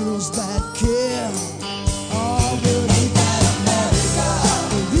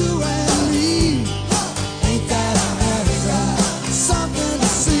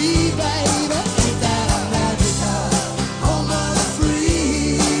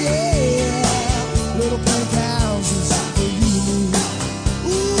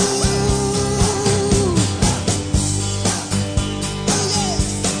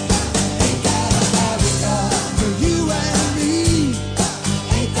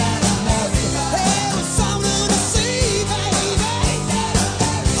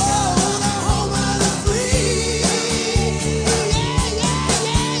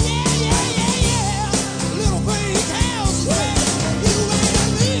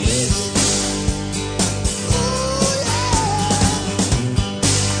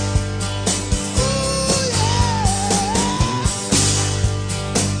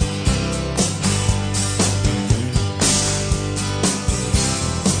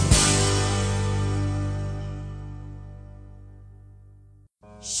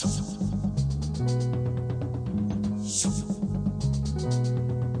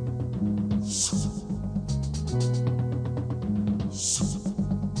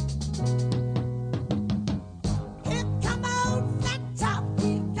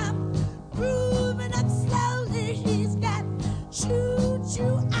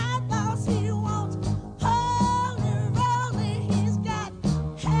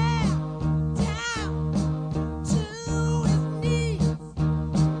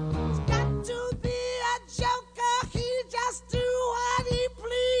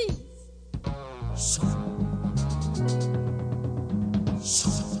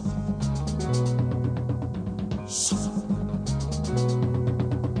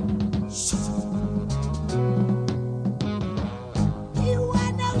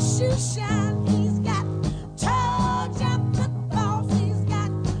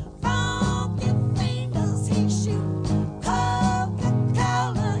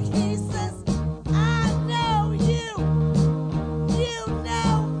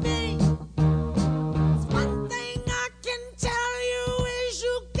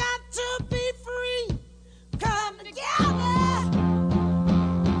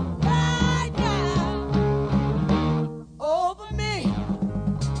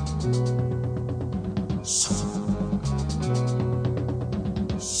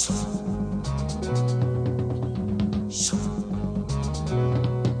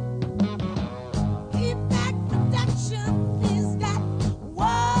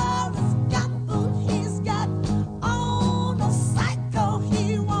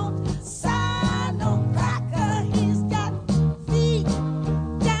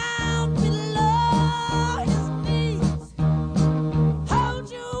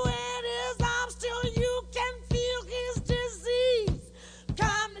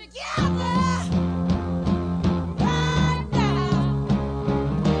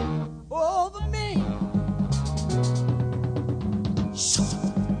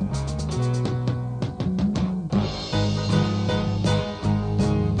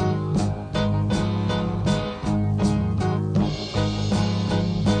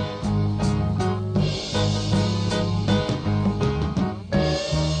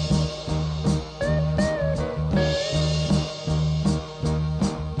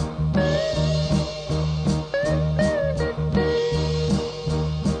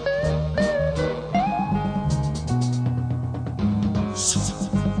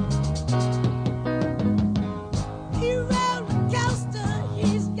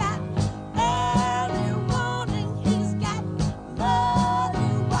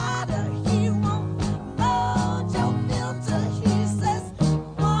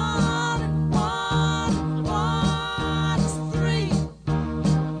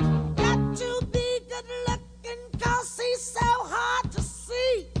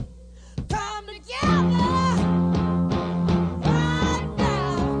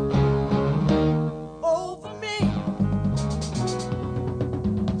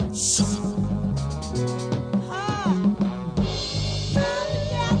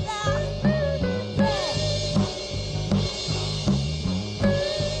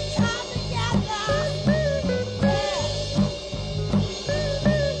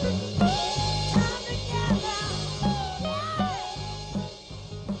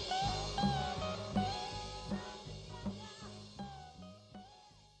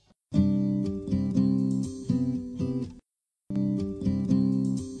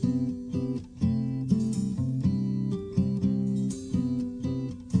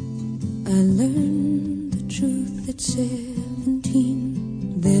 I learned the truth at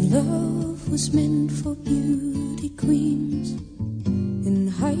 17, that love was meant for beauty queens. In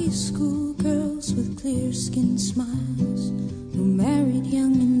high school, girls with clear skin smiles who married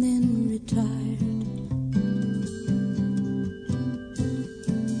young and then retired.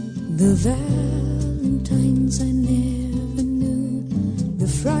 The Valentines I never knew, the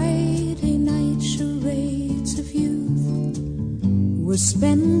Friday night charades of youth were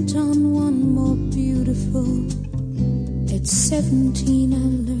spent on one more beautiful. At 17 I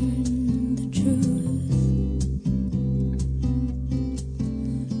learned the truth.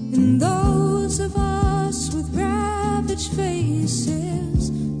 And those of us with ravaged faces,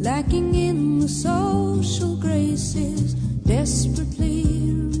 lacking in the social graces, desperately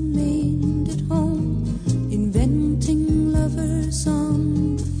remained at home, inventing lovers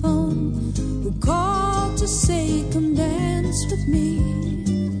on the phone who called to say, come dance with me,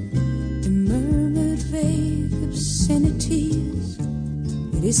 and murmured vague obscenities.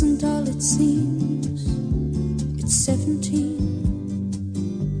 It isn't all it seems. It's 17.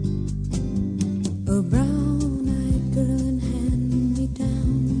 A brown-eyed girl in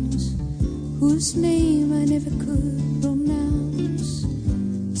hand-me-down whose name I never could pronounce,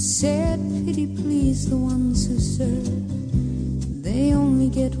 said, pity please the ones who serve, they only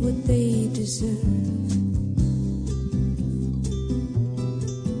get what they deserve.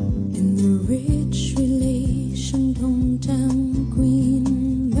 And the rich relation hometown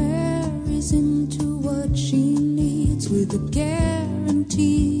queen marries into what she needs with a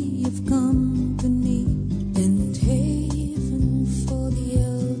guarantee of company and haven for the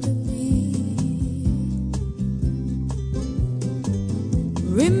elderly.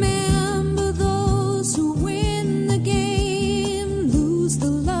 Remember those who win the game lose the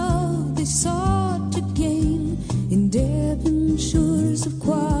love they sought to gain in debentures of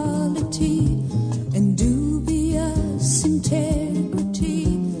quality and dubious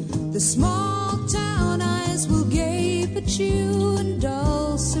integrity. The small town eyes will gape at you in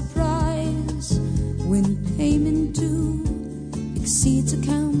dull surprise when payment due exceeds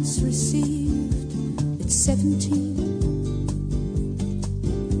accounts received at 17.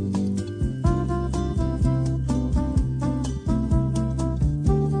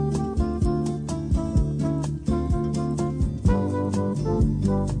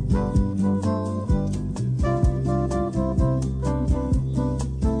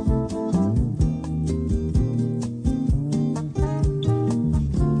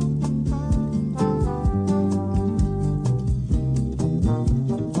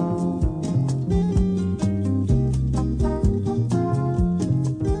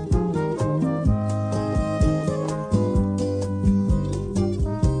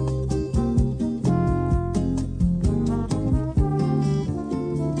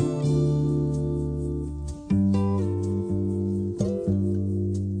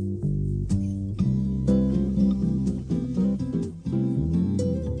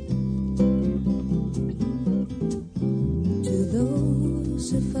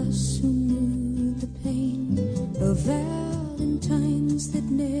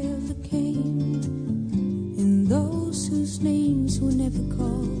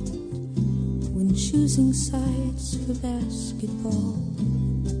 Sides for basketball.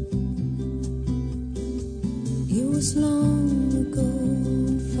 It was long ago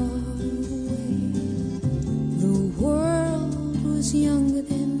and far away. The world was younger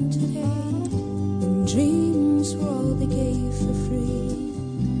than today, and dreams were all they gave for free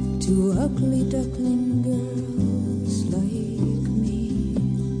to ugly duckling girls like me.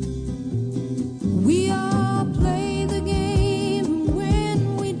 We all play the game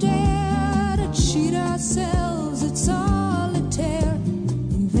when we dare to cheat ourselves at solitaire,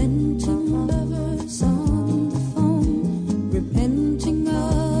 inventing lovers on the phone, repenting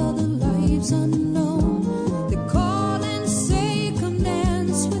other lives unknown. They call and say, come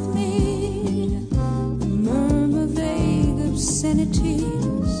dance with me, murmur vague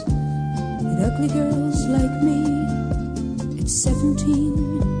obscenities at ugly girls like me at 17.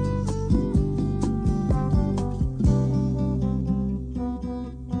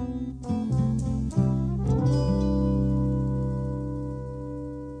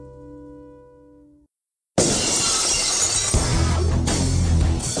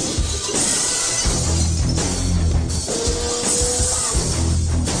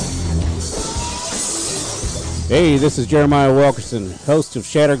 Hey, this is Jeremiah Wilkerson, host of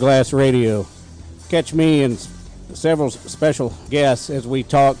Shatterglass Radio. Catch me and several special guests as we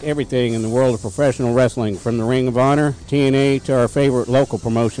talk everything in the world of professional wrestling, from the Ring of Honor, TNA, to our favorite local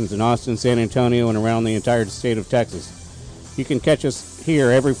promotions in Austin, San Antonio, and around the entire state of Texas. You can catch us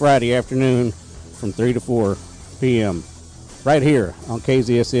here every Friday afternoon from 3 to 4 p.m. right here on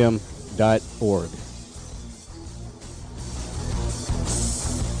KZSM.org.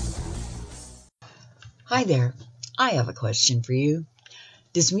 Hi there. I have a question for you.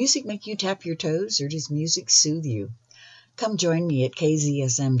 Does music make you tap your toes, or does music soothe you? Come join me at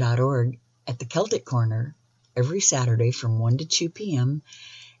KZSM.org at the Celtic Corner every Saturday from 1 to 2 p.m.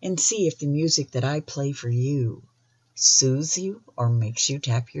 and see if the music that I play for you soothes you or makes you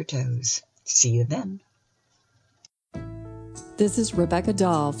tap your toes. See you then. This is Rebecca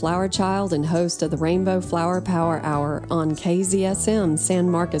Dahl, flower child and host of the Rainbow Flower Power Hour on KZSM San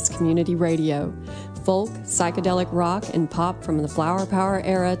Marcos Community Radio. Folk, psychedelic rock, and pop from the Flower Power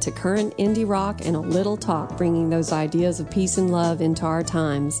era to current indie rock, and a little talk, bringing those ideas of peace and love into our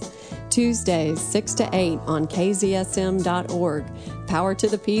times. Tuesdays, 6 to 8 on KZSM.org. Power to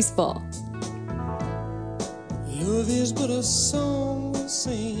the peaceful. Love is but a song we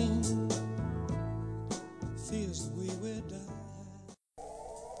sing. Feels the way we die.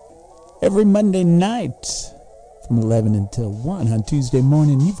 Every Monday night from 11 until 1 on Tuesday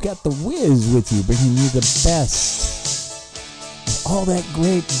morning, you've got The Wiz with you, bringing you the best of all that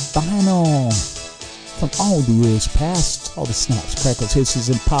great vinyl from all the years past, all the snaps, crackles, hisses,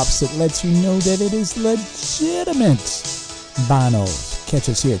 and pops that lets you know that it is legitimate vinyls. Catch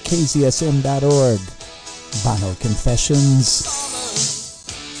us here at kzsm.org. Vinyl Confessions.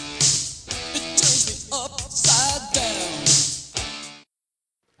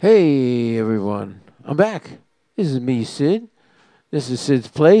 Hey everyone, I'm back. This is me, Sid. This is Sid's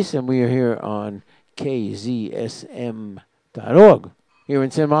Place, and we are here on kzsm.org here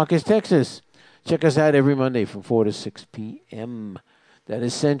in San Marcos, Texas. Check us out every Monday from 4 to 6 p.m. That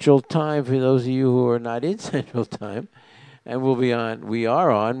is Central Time for those of you who are not in Central Time, and we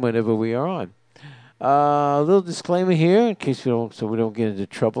are on whenever we are on. A little disclaimer here, in case we don't get into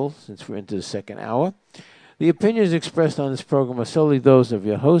trouble, since we're into the second hour. The opinions expressed on this program are solely those of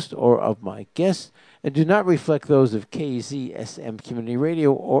your host or of my guests, and do not reflect those of KZSM Community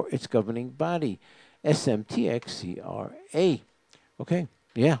Radio or its governing body, SMTXCRA. Okay,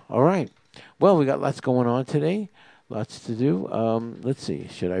 yeah, all right. Well, we got lots going on today, lots to do. Let's see,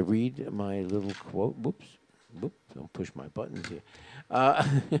 should I read my little quote? Whoops, don't push my buttons here.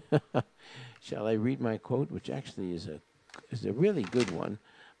 Shall I read my quote, which actually is a really good one,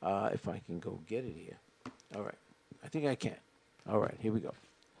 if I can go get it here. All right, I think I can. All right, here we go.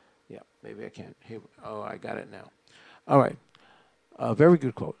 Yeah, maybe I can. I got it now. All right. A very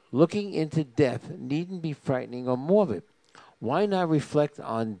good quote. Looking into death needn't be frightening or morbid. Why not reflect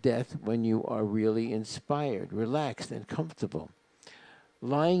on death when you are really inspired, relaxed, and comfortable?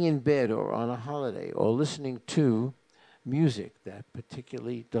 Lying in bed or on a holiday or listening to music that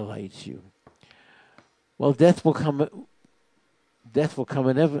particularly delights you. Well, death will come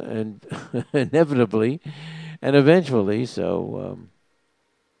inevitably and eventually, so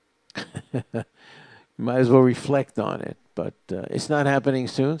you might as well reflect on it. But it's not happening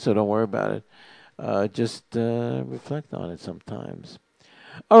soon, so don't worry about it. Just reflect on it sometimes.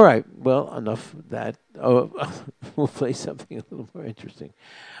 All right, well, enough of that. Oh, we'll play something a little more interesting.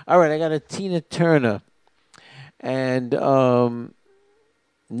 All right, I got a Tina Turner and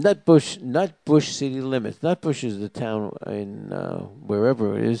Nutbush City Limits. Nutbush is the town in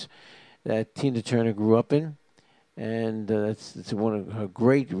wherever it is that Tina Turner grew up in, and it's one of her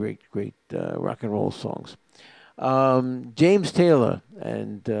great rock and roll songs. James Taylor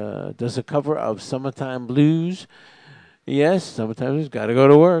and does a cover of "Summertime Blues." Yes, "Summertime Blues." Got to go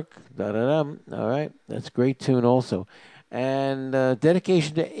to work. Da-da-dum. All right, that's a great tune also, and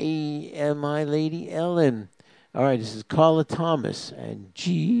dedication to AMI Lady Ellen. All right, this is Carla Thomas and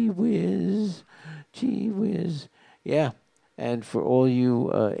Gee Whiz. Yeah, and for all you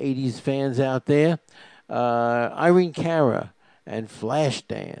 80s fans out there, Irene Cara and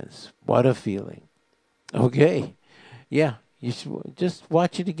Flashdance. What a feeling. Okay, yeah, you should just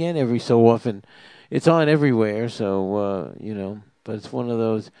watch it again every so often. It's on everywhere, so, but it's one of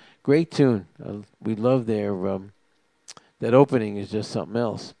those great tune. We love their, that opening is just something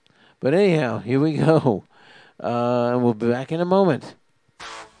else. But anyhow, here we go. And we'll be back in a moment.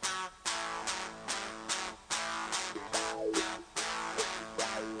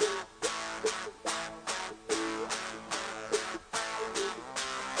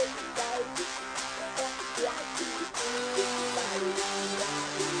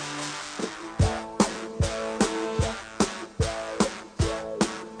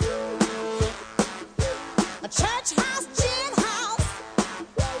 A church house, gin house,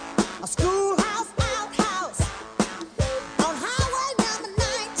 a schoolhouse, outhouse, on Highway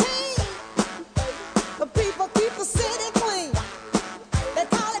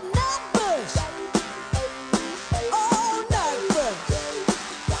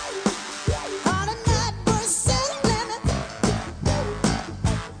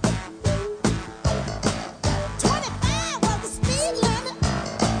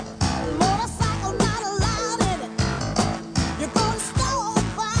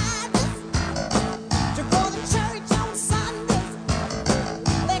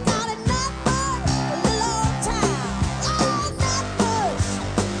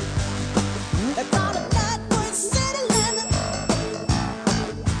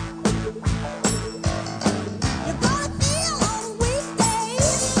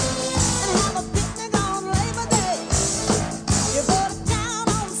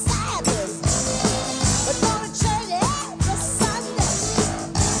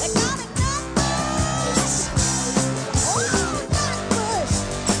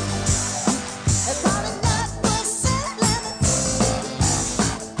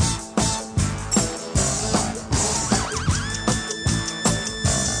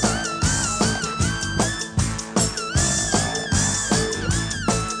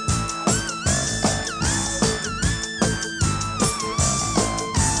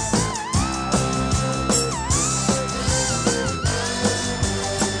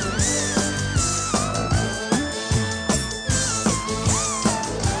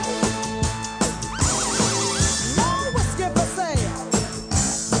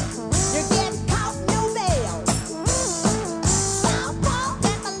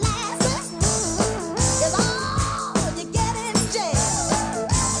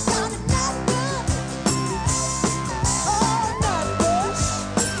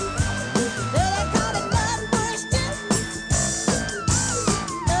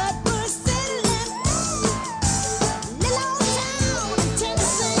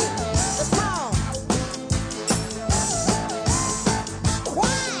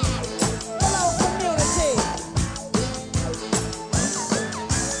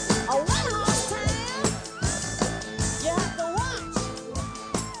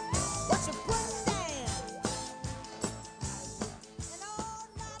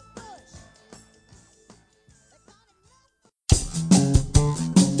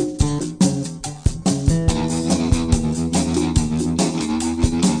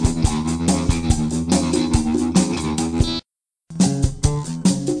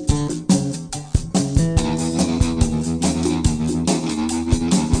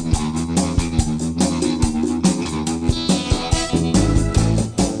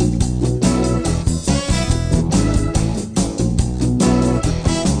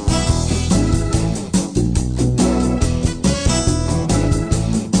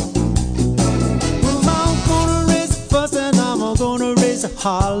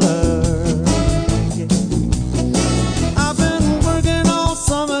holler. Yeah. I've been working all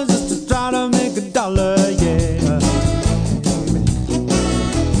summer just to try to make a dollar, yeah.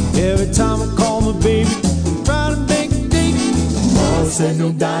 Every time I call my baby, try to make a date. Mama said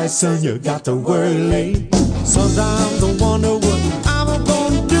no die, son, you got to work late. Sometimes I wonder what I'm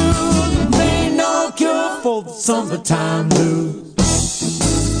gonna do. There ain't no cure for the summertime blues.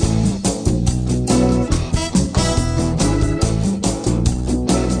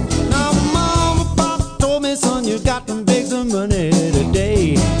 Now mama, papa told me, son, you got to make some money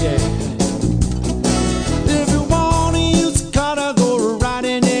today, yeah. If you wanna use a car to go to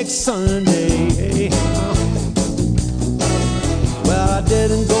riding next Sunday, well, I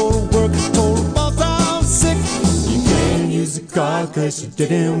didn't go to work, I told the boss I was sick. You can't use the car 'cause you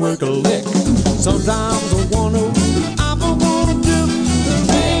didn't work a lick. Sometimes I wonder what I'm gonna do.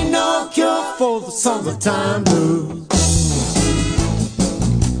 There ain't no cure for the summertime blues.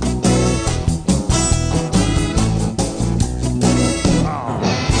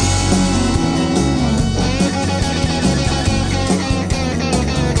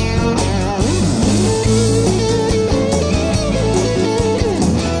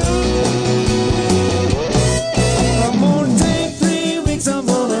 I'm gonna take 3 weeks, I'm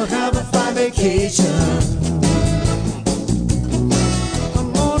gonna have a fine vacation.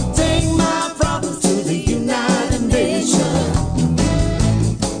 I'm gonna take my problems to the United Nations.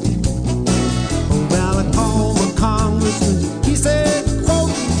 Well, I called my congressman, he said,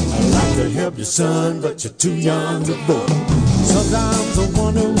 quote, I'd like to help your son, but you're too young to vote. Sometimes I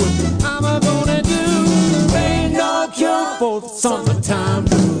wonder what I'm gonna do. There ain't no cure for the summertime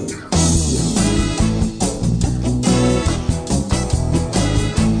blues.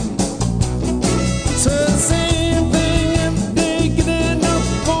 So the same thing every day, getting up,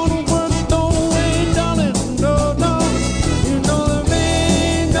 going to work, don't ain't done it, no, no. You know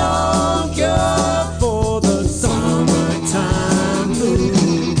there ain't no cure for the summertime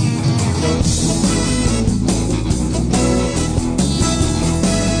blues.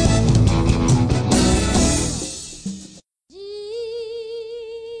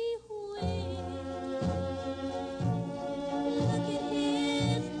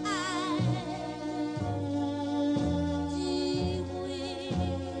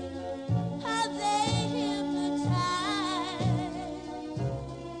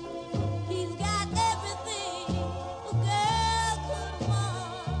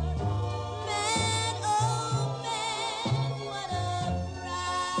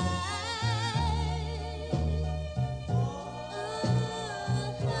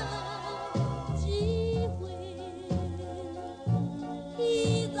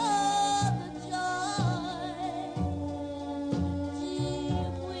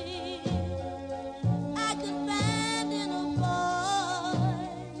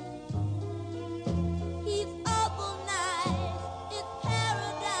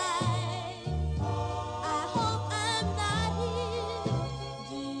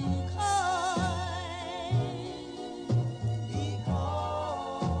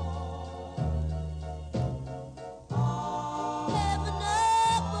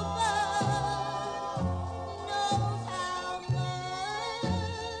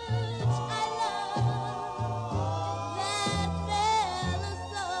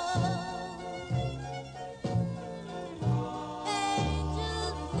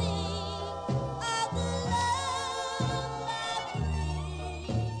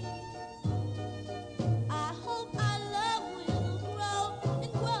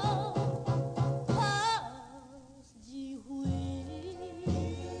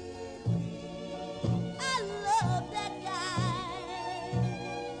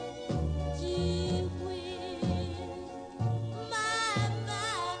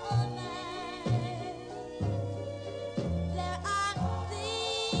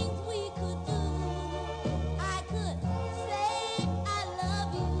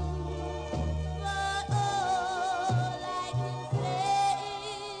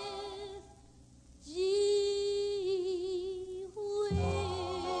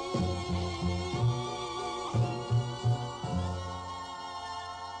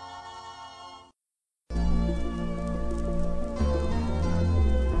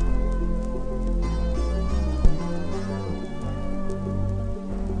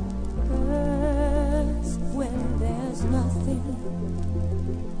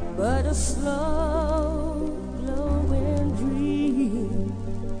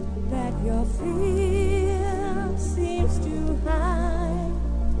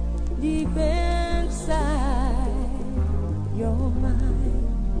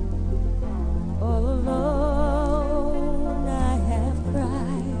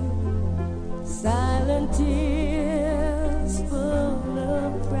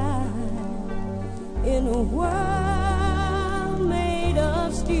 a world made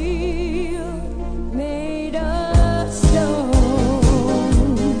of steel, made of stone.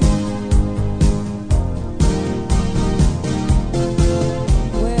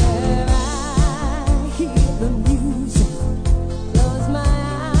 Where I hear the music, close my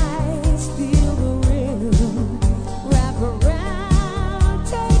eyes, feel the rhythm, wrap around,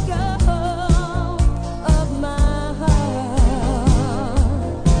 take a hold of my heart.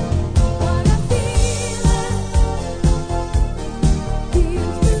 What I feel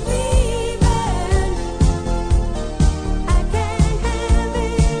feels believing. I can't have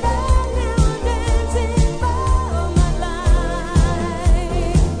it all now, dancing for my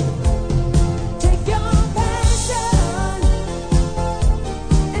life. Take your passion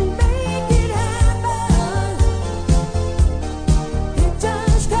and make it happen. It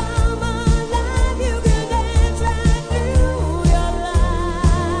just come alive. You can dance right through your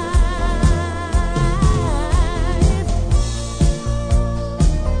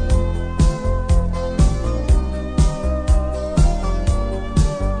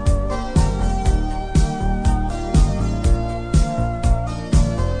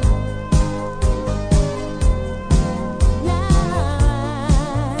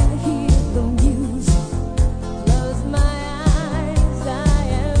I hear the music, close my eyes, I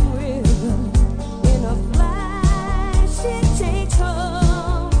am rhythm. In a flash, it takes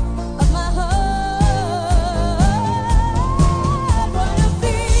hold of my heart. What a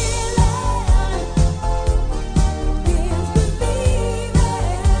feeling, feels believing.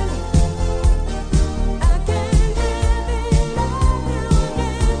 I can't have it all now,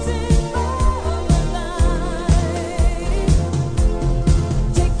 dancing for my life.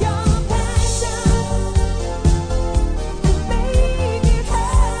 Take your passion and make it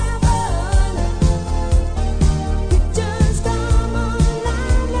happen. It just come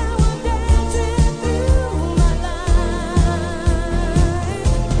alive now, I'm dancing through my life.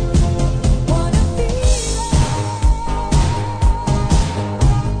 What a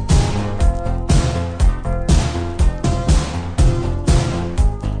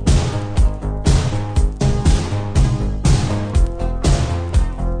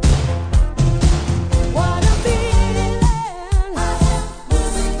What a feeling,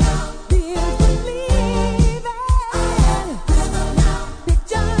 feels believing. It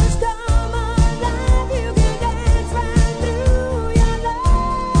just come alive. You can dance right through your life.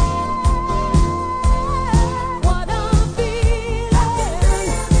 What a feeling,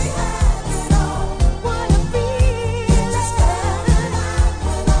 what a feeling.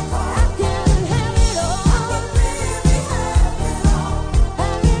 I can have it all,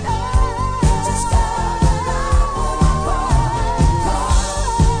 have it all. Just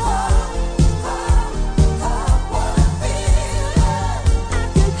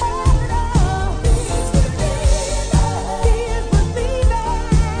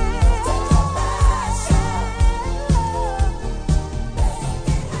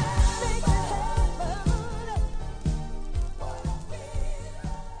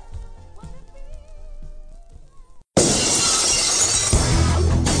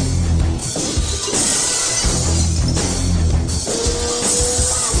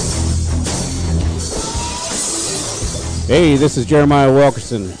Hey, this is Jeremiah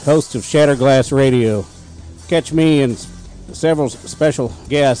Wilkerson, host of Shatterglass Radio. Catch me and several special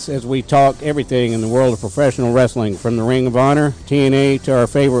guests as we talk everything in the world of professional wrestling, from the Ring of Honor, TNA, to our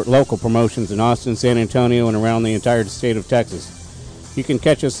favorite local promotions in Austin, San Antonio, and around the entire state of Texas. You can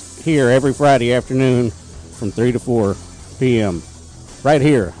catch us here every Friday afternoon from 3 to 4 p.m. right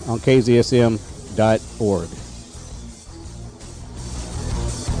here on KZSM.org.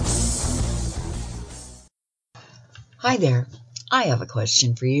 Hi there. I have a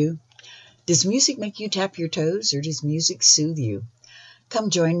question for you. Does music make you tap your toes, or does music soothe you?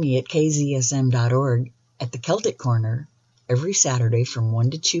 Come join me at KZSM.org at the Celtic Corner every Saturday from 1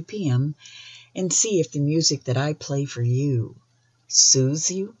 to 2 p.m. and see if the music that I play for you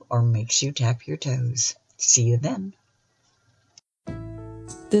soothes you or makes you tap your toes. See you then.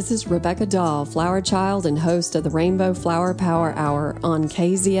 This is Rebecca Dahl, flower child and host of the Rainbow Flower Power Hour on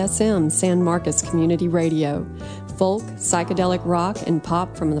KZSM San Marcos Community Radio. Folk, psychedelic rock, and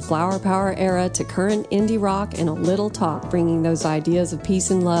pop from the Flower Power era to current indie rock and a little talk, bringing those ideas of peace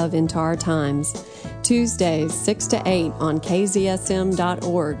and love into our times. Tuesdays, 6 to 8 on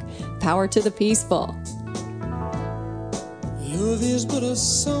KZSM.org. Power to the peaceful. Love is but a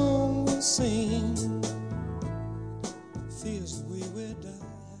song we sing. Feels the way we die.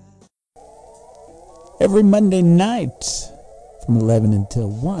 Every Monday night from 11 until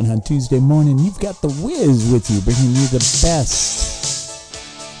 1 on Tuesday morning, you've got The Wiz with you, bringing you the best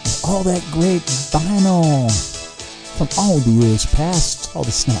of all that great vinyl from all the years past, all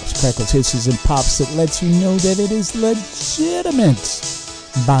the snaps, crackles, hisses, and pops that lets you know that it is legitimate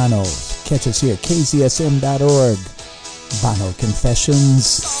vinyls. Catch us here at kzsm.org. Vinyl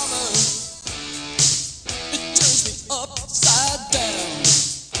Confessions.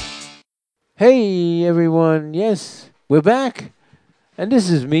 Hey, everyone. Yes, we're back. And this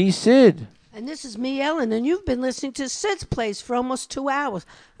is me, Sid. And this is me, Ellen, and you've been listening to Sid's Place for almost 2 hours.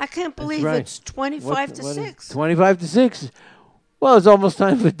 I can't believe right. it's 25 to 6. 25 to 6. Well, it's almost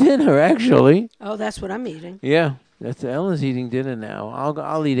time for dinner, actually. Oh, that's what I'm eating. Yeah, that's Ellen's eating dinner now.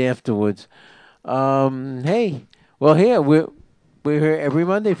 I'll eat afterwards. Hey, well, here we're here every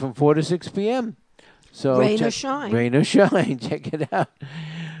Monday from 4 to 6 p.m. So Rain or shine. Rain or shine. Check it out.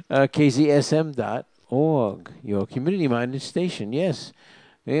 KZSM.org, your community-minded station. Yes.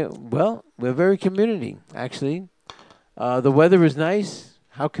 Yeah, well, we're very community, actually. The weather is nice.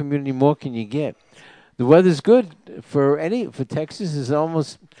 How community more can you get? The weather's good for Texas. Is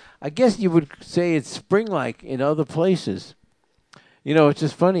almost, I guess you would say it's spring-like in other places. You know, it's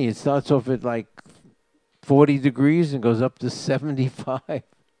just funny. It starts off at like 40 degrees and goes up to 75.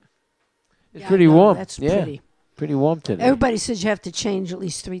 It's pretty warm. That's pretty warm today. Everybody says you have to change at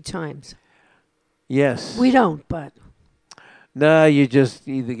least 3 times. Yes. We don't, but. No, you just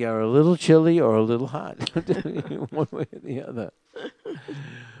either get a little chilly or a little hot. One way or the other.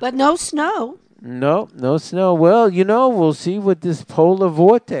 But no snow. No snow. Well, you know, we'll see what this polar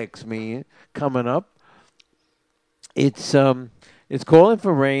vortex means coming up. It's calling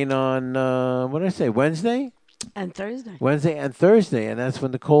for rain on, what did I say, Wednesday? And Thursday. Wednesday and Thursday, and that's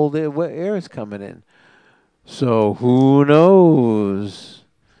when the cold air is coming in. So who knows?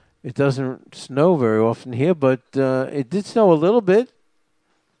 It doesn't snow very often here, but it did snow a little bit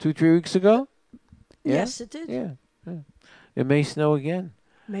 2-3 weeks ago. Yeah? Yes, it did. Yeah. It may snow again.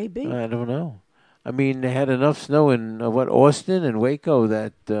 Maybe. I don't know. I mean, they had enough snow in Austin and Waco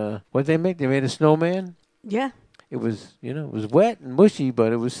that what they make? They made a snowman. Yeah. It was, it was wet and mushy,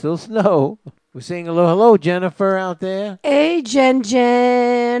 but it was still snow. We're saying hello, Jennifer out there. Hey,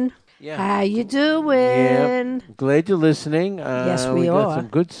 Jen. Yeah. How you doing? Yeah. Glad you're listening. Yes, we are. got some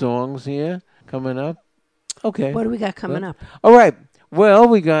good songs here coming up. Okay. What do we got coming up? All right. Well,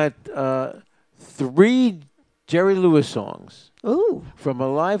 we got 3 Jerry Lewis songs. Ooh. From a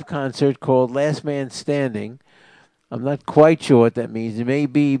live concert called Last Man Standing. I'm not quite sure what that means. It may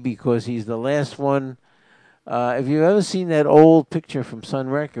be because he's the last one. If you've ever seen that old picture from Sun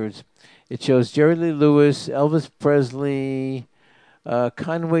Records, it shows Jerry Lee Lewis, Elvis Presley,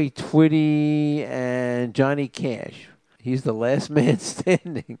 Conway Twitty, and Johnny Cash. He's the last man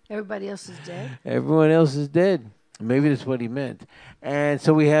standing. Everybody else is dead? Everyone else is dead. Maybe that's what he meant. And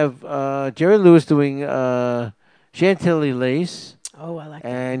so we have Jerry Lewis doing Chantilly Lace. Oh, I like that.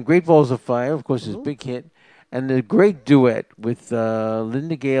 And Great Balls of Fire, of course, his big hit. And the great duet with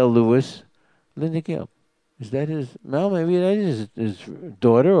Linda Gale Lewis. Linda Gale. Is that his? Well, maybe that is his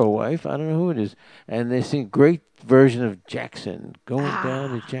daughter or wife. I don't know who it is. And they sing great version of Jackson. Going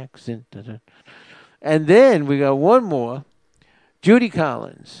down to Jackson. Da-da. And then we got one more. Judy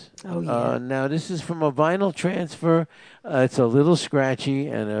Collins. Oh, yeah. Now, this is from a vinyl transfer. It's a little scratchy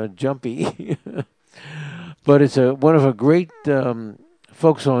and jumpy. But it's one of her great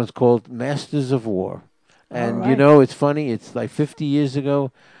folk songs called Masters of War. And, you know, it's funny. It's like 50 years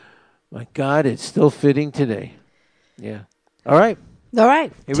ago. My God, it's still fitting today. Yeah. All right. All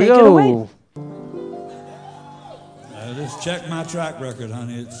right. Here Take we go. it away. Just check my track record,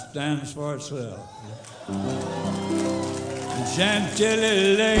 honey. It stands for itself.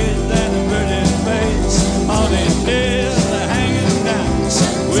 Chantilly lace and pretty face on his head hanging down.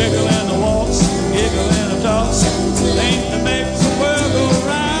 Wiggle in the waltz, giggle in the toss. Ain't to make the world go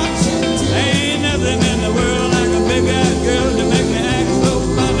round. Ain't nothing in the world like a big-eyed girl to make me act so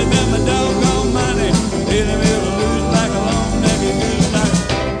funny than my doggone money. Feeling me to lose like a long-necked goose. Like,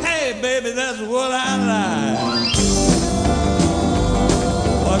 hey, baby, that's what I like.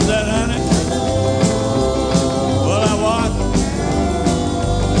 What's that, honey? Well, I what?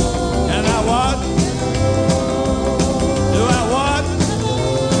 And I what? Do I what?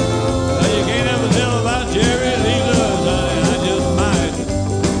 Well, you can't ever tell about Jerry Lee Lewis, honey. I just might.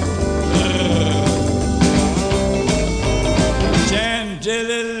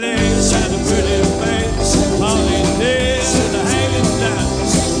 Chantilly lace and a pretty face, all these days and a hanging down.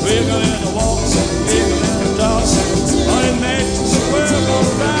 Wiggle in the waltz, giggle in the toss. All it makes the world go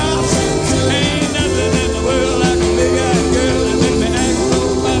round. Ain't nothing in the world like a big-eyed girl that make me act so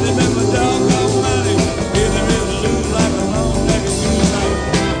funny than my doggone money. Feeling real loose like a long-necked goose.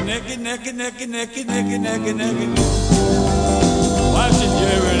 Like necky. Watching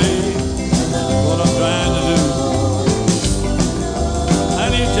Jerry Lee.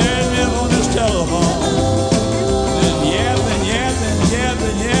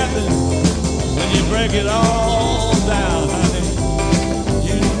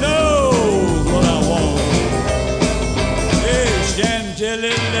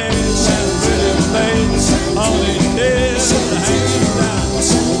 jelly legs and a pretty face on his head hanging down.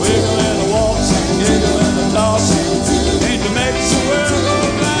 Wiggle and a walk, giggle and a talk. Ain't to make the world go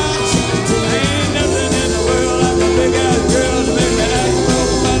round. Ain't nothing in the world like a big-ass girl to make me act so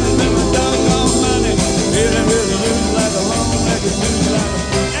funny. Make my doggone money. Feeling really loose like a long-legged goose like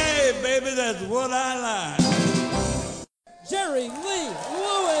a... Hey, baby, that's what I like. Jerry Lee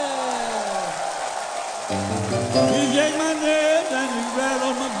Lewis. You shake my nerves and you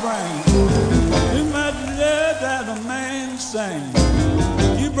rattle my brain. Too much love that a man sings.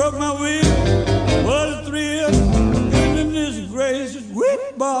 You broke my will, what a thrill. Goodness gracious,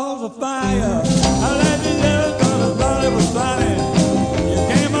 whip balls of fire. I let you love cause I thought it was funny. You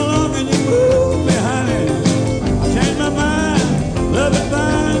came along and you moved me, honey. I changed my mind, love it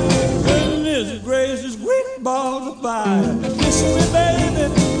fine. Goodness gracious, whip balls of fire. Kiss me, baby.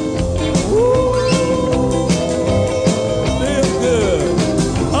 Ooh.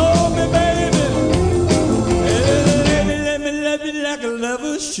 Like a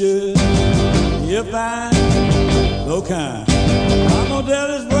lover should. You're fine, so kind. I'm gonna tell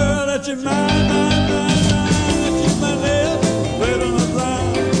this world that you're mine, mine, mine, mine. That you're my left, right on the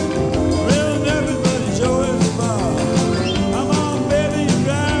thumb. Real nervous, but it sure is fun. Come on, baby, you're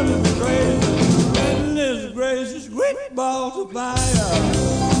driving me crazy. Goodness gracious, great balls of fire.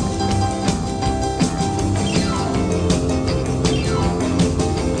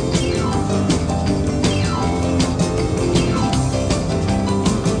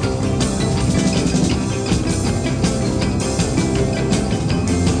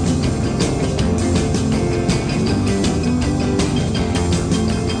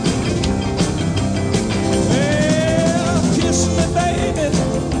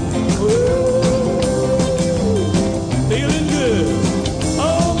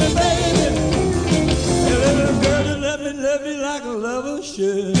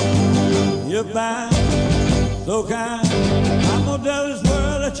 You're fine, so kind. I'm gonna tell this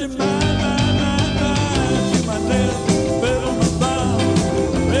world that you're mine, mine, mine, mine. You're my left, bit on my thumb.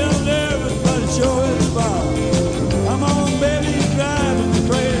 Real nervous, but it sure is fun. Come on, baby, you're driving me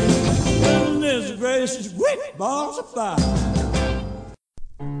crazy. Goodness gracious, great balls of fire.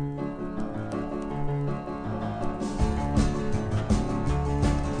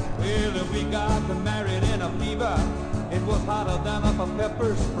 Well, if we got married in a fever, it was hotter than up a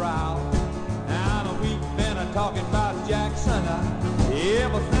pepper sprout. Now we've been talking about Jackson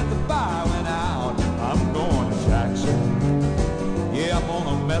ever since the fire went out. I'm going to Jackson. Yeah, I'm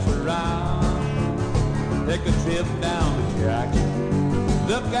gonna mess around. Take a trip down to Jackson.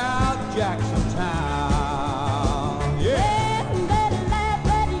 Look out, Jackson Town. Yeah.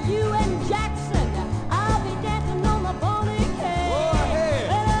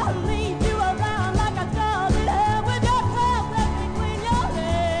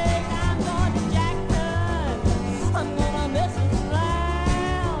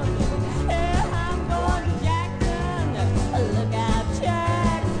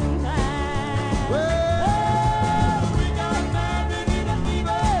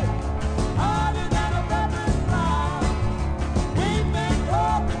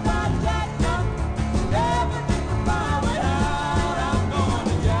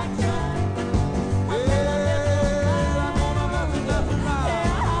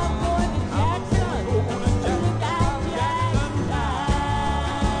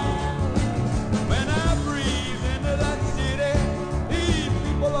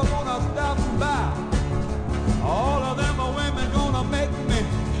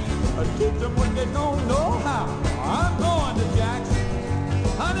 Teach them what they don't know how. I'm going to Jackson.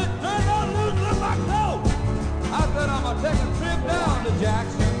 Honey, turn on loose in my coat. I said I'm going to take a trip down to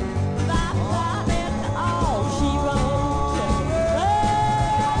Jackson. That's all she wrote.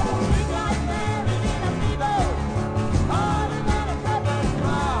 We got married in a fever, harder than a pepper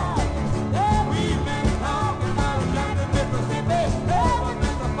sprout. We've been talking about Jackson, Mississippi, ever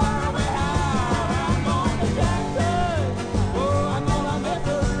since the fire went out. I'm going to Jackson. Oh, I'm going to miss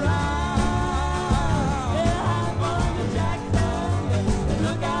around.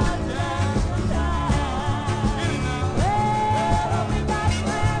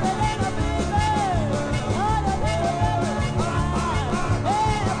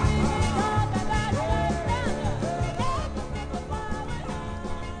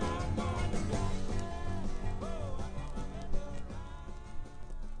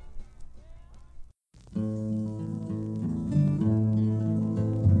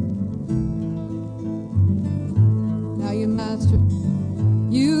 Now you master,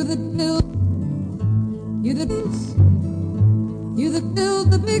 you that build, you that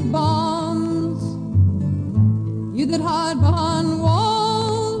build the big bombs, you that hide behind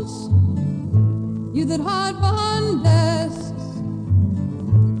walls, you that hide behind desks,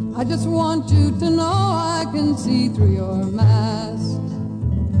 I just want you to know I can see through your mask.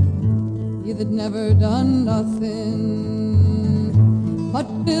 You that never done nothing but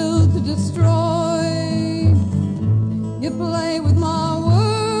build to destroy, you play with my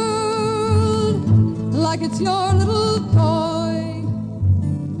world like it's your little toy.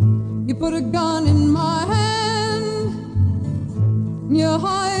 You put a gun in my hand, you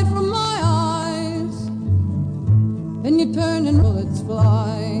hide from my eyes, and you turn and bullets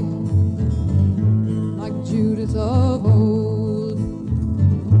fly like Judas of old.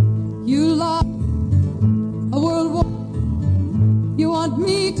 You lie, a world war, you want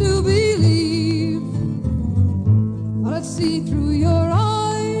me to believe, but I see through your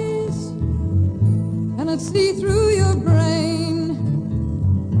eyes, and I see through your brain,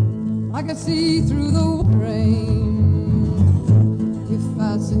 I can see through the brain. You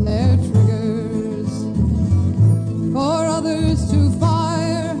fasten their triggers for others to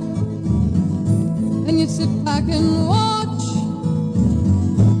fire, and you sit back and watch.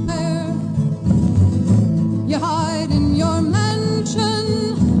 You hide in your mansion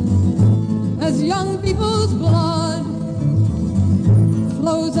as young people's blood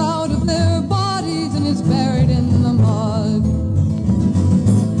flows out of their bodies and is buried in the mud.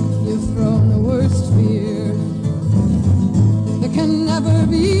 You've thrown the worst fear that can never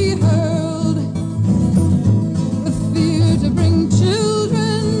be hurled, the fear to bring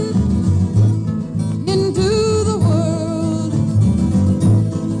children into the world.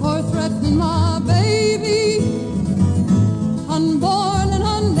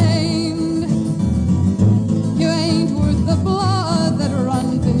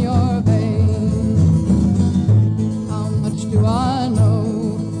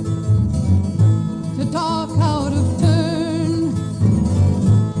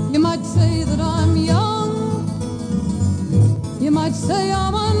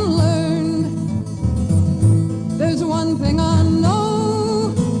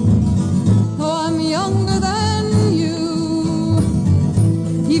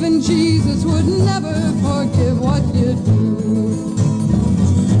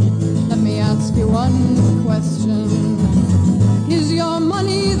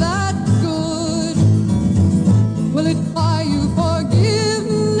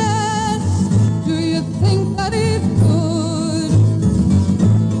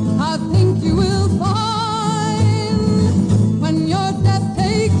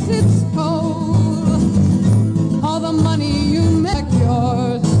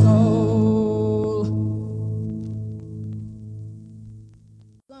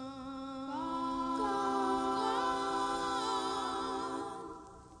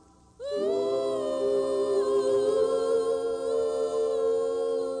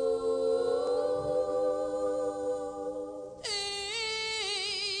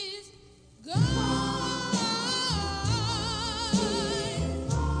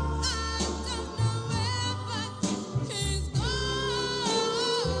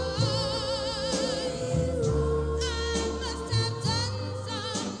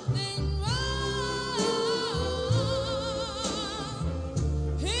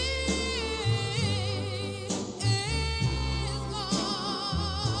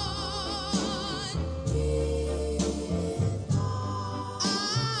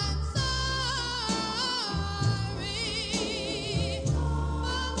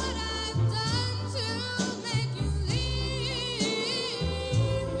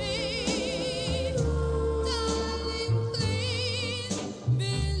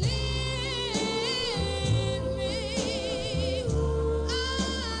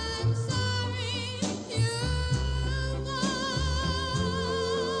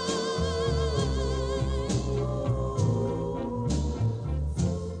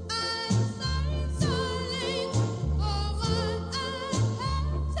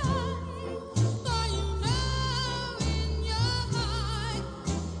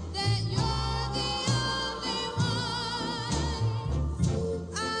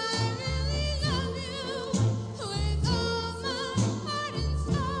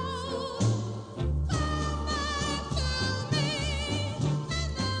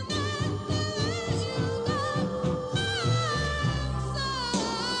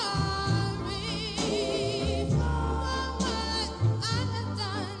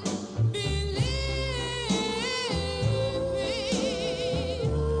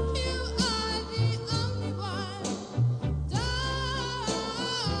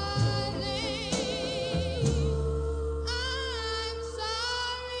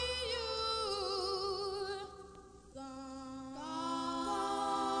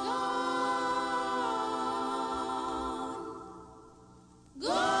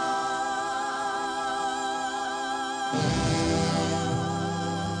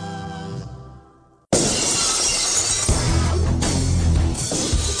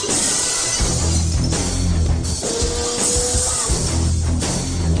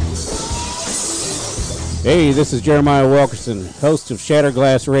 Hey, this is Jeremiah Wilkerson, host of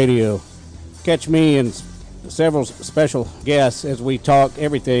Shatterglass Radio. Catch me and several special guests as we talk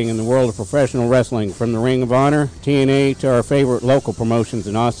everything in the world of professional wrestling, from the Ring of Honor, TNA, to our favorite local promotions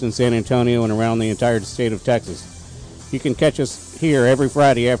in Austin, San Antonio, and around the entire state of Texas. You can catch us here every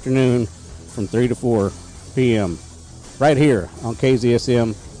Friday afternoon from 3 to 4 p.m. right here on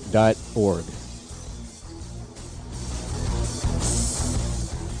KZSM.org.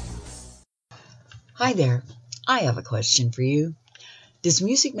 Hi there. I have a question for you. Does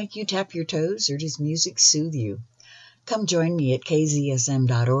music make you tap your toes, or does music soothe you? Come join me at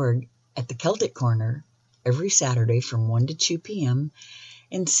KZSM.org at the Celtic Corner every Saturday from 1 to 2 p.m.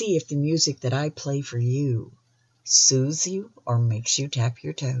 and see if the music that I play for you soothes you or makes you tap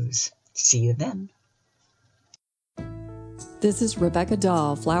your toes. See you then. This is Rebecca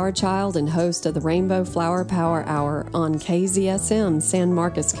Dahl, flower child and host of the Rainbow Flower Power Hour on KZSM San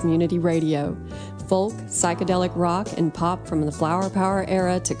Marcos Community Radio. Folk, psychedelic rock, and pop from the flower power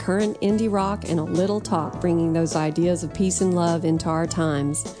era to current indie rock, and a little talk, bringing those ideas of peace and love into our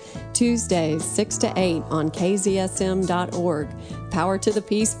times. Tuesdays, 6 to 8 on KZSM.org. Power to the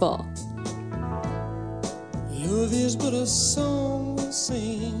peaceful. Love is but a song we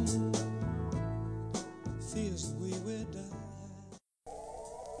sing. Feels the way we die.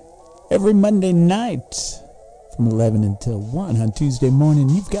 Every Monday night from 11 until 1 on Tuesday morning,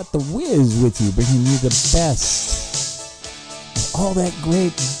 you've got The Wiz with you, bringing you the best of all that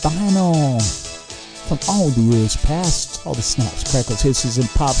great vinyl from all the years past, all the snaps, crackles, hisses, and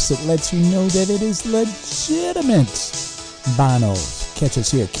pops that lets you know that it is legitimate vinyl. Catch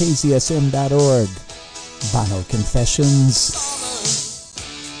us here at KZSM.org. Vinyl Confessions.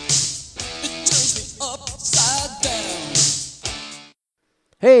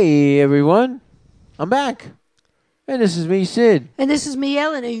 Hey, everyone. I'm back. And this is me, Sid. And this is me,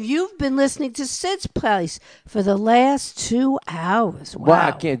 Ellen, and you've been listening to Sid's Place for the last 2 hours. Wow.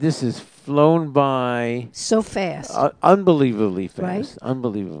 I can't. This has flown by so fast. Unbelievably fast. Right?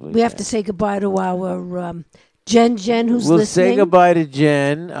 Unbelievably We have to say goodbye to our Jen, who's we'll listening. say goodbye to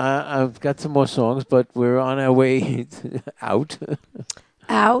Jen. I've got some more songs, but we're on our way out.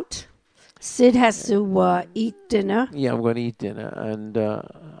 Out. Sid has to eat dinner. Yeah, I'm going to eat dinner, and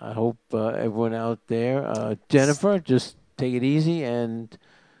I hope everyone out there, Jennifer, just take it easy and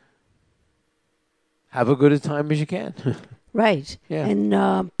have a good a time as you can. Right. Yeah.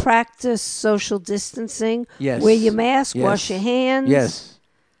 And practice social distancing. Yes. Wear your mask. Yes. Wash your hands. Yes.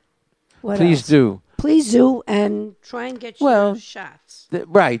 What Please else? do. Please do, and try and get your shots.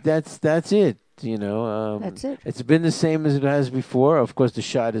 Right. That's it. You know, That's it. It's been the same as it has before. Of course, the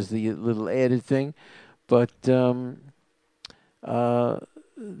shot is the little added thing, but the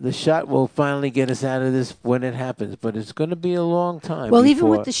shot will finally get us out of this when it happens. But it's going to be a long time. Well, even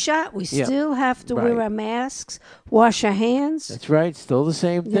before- with the shot, we Yeah. still have to Right. wear our masks, wash our hands. That's right. Still the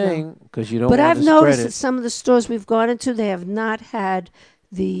same You know. thing because you don't. But want I've to noticed spread that it. some of the stores we've gone into, they have not had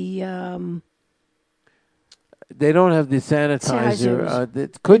the They don't have the sanitizer. Sanitizers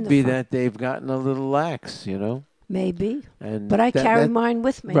It could in the be front. that they've gotten a little lax. You know. maybe. And But I that- carry that- mine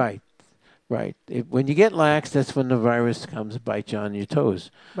with me. Right, right. When you get lax, that's when the virus comes to bite you on your toes.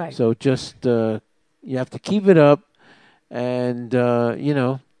 Right. So just you have to keep it up, and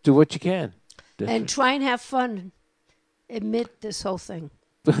do what you can. And try and have fun amid this whole thing.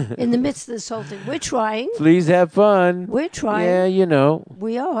 In the midst of this whole thing. We're trying. Please have fun. We're trying. Yeah, you know.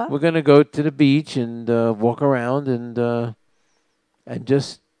 We are. We're gonna go to the beach and walk around and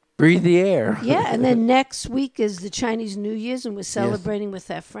just breathe the air. Yeah, and then next week is the Chinese New Year's, and we're celebrating with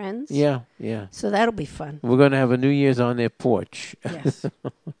our friends. Yeah, yeah. So that'll be fun. We're going to have a New Year's on their porch. Yes.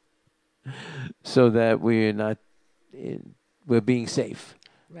 So that we're not, we're being safe.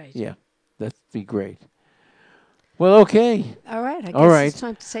 Right. Yeah, that'd be great. Well, okay. All right. I All guess right. it's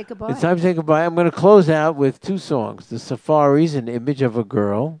time to say goodbye. It's time to say goodbye. I'm going to close out with 2 songs. The Safaris, An Image of a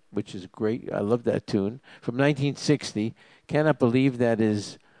Girl, which is great. I love that tune. From 1960. Cannot believe that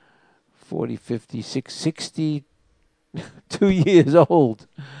is 40, 50, 62 years old.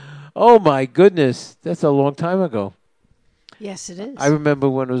 Oh, my goodness. That's a long time ago. Yes, it is. I remember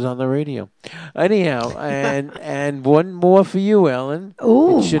when it was on the radio. Anyhow, and one more for you, Ellen.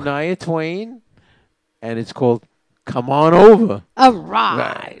 Ooh. It's Shania Twain, and it's called Come On Over. All right.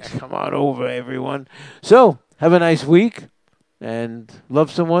 Right. Come on over, everyone. So, have a nice week, and love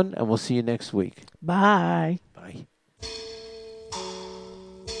someone, and we'll see you next week. Bye. Bye.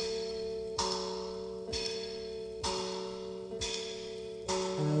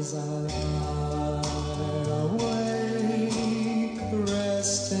 As I lie awake,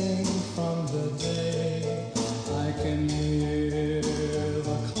 resting from the day, I can hear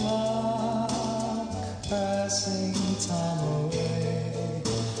the clock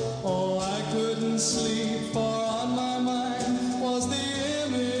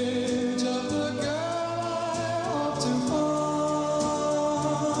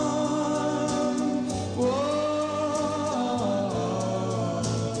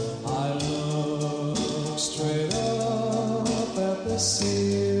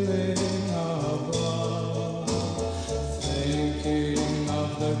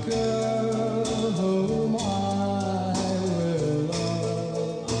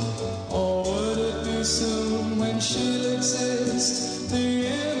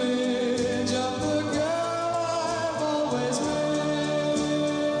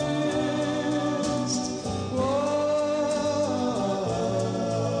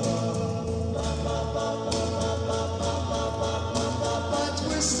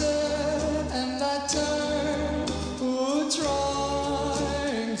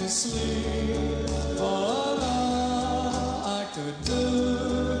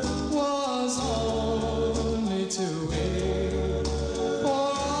to wait,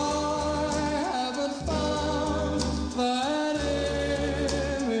 for I haven't found that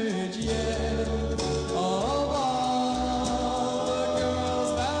image yet of all the girls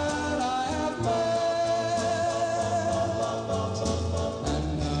that I have met. And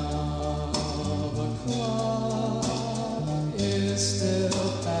now the clock is still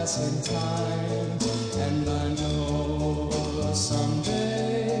passing time, and I know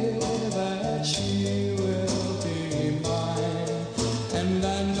someday that she will be mine, and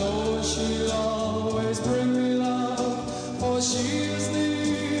I know she'll always bring me love, for she is the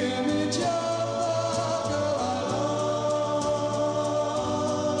image of the girl I love.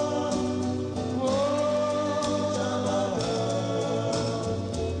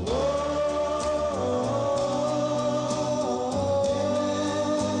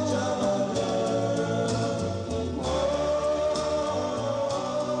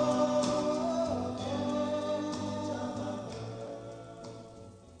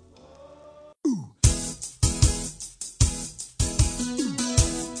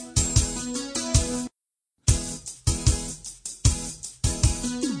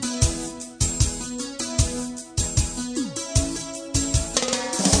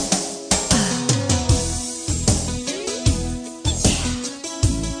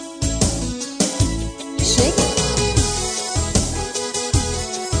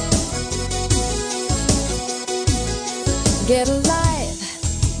 Get a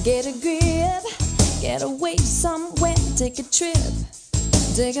life, get a grip, get away somewhere, take a trip,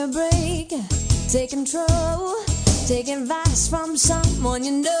 take a break, take control, take advice from someone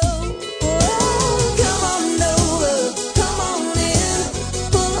you know. Oh, come on over, come on in,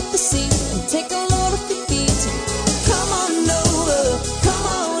 pull up the seat and take a load off your feet. Come on over, come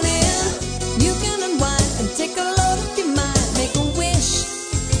on in, you can unwind and take a load off your mind. Make a wish,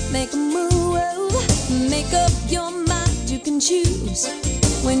 make a move, make up your mind. You can choose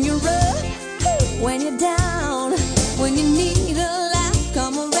when you're up, when you're down, when you need a laugh,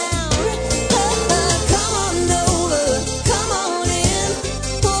 come around. Come on over, come on in,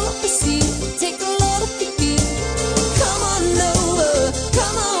 pull up the seat, take a load off your feet. Come on over,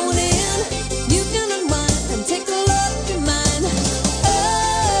 come on in, you can unwind and take a load off your mind. Oh,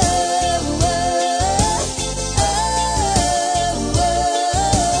 oh, oh,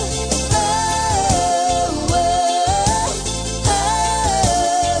 oh, oh,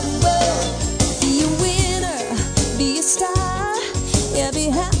 oh. Be a winner, be a star, yeah, be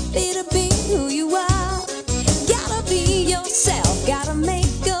happy to be who you are. Gotta be yourself, gotta make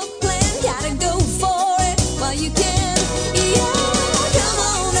a plan, gotta go for it while you can. Yeah, come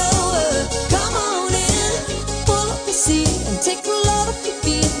on over, come on in, pull up the seat and take a load off your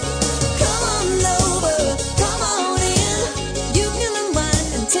feet. Come on over, come on in, you can unwind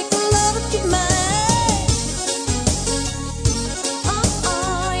and take a load off your mind.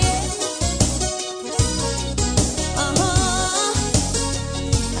 Oh, yeah.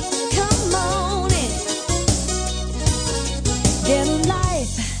 Come on in. Get a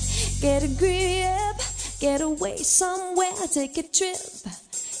life, get a grip, get away somewhere, take a trip,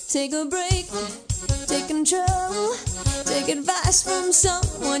 take a break, take control, take advice from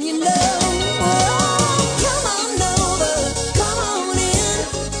someone you know. Oh, come on over,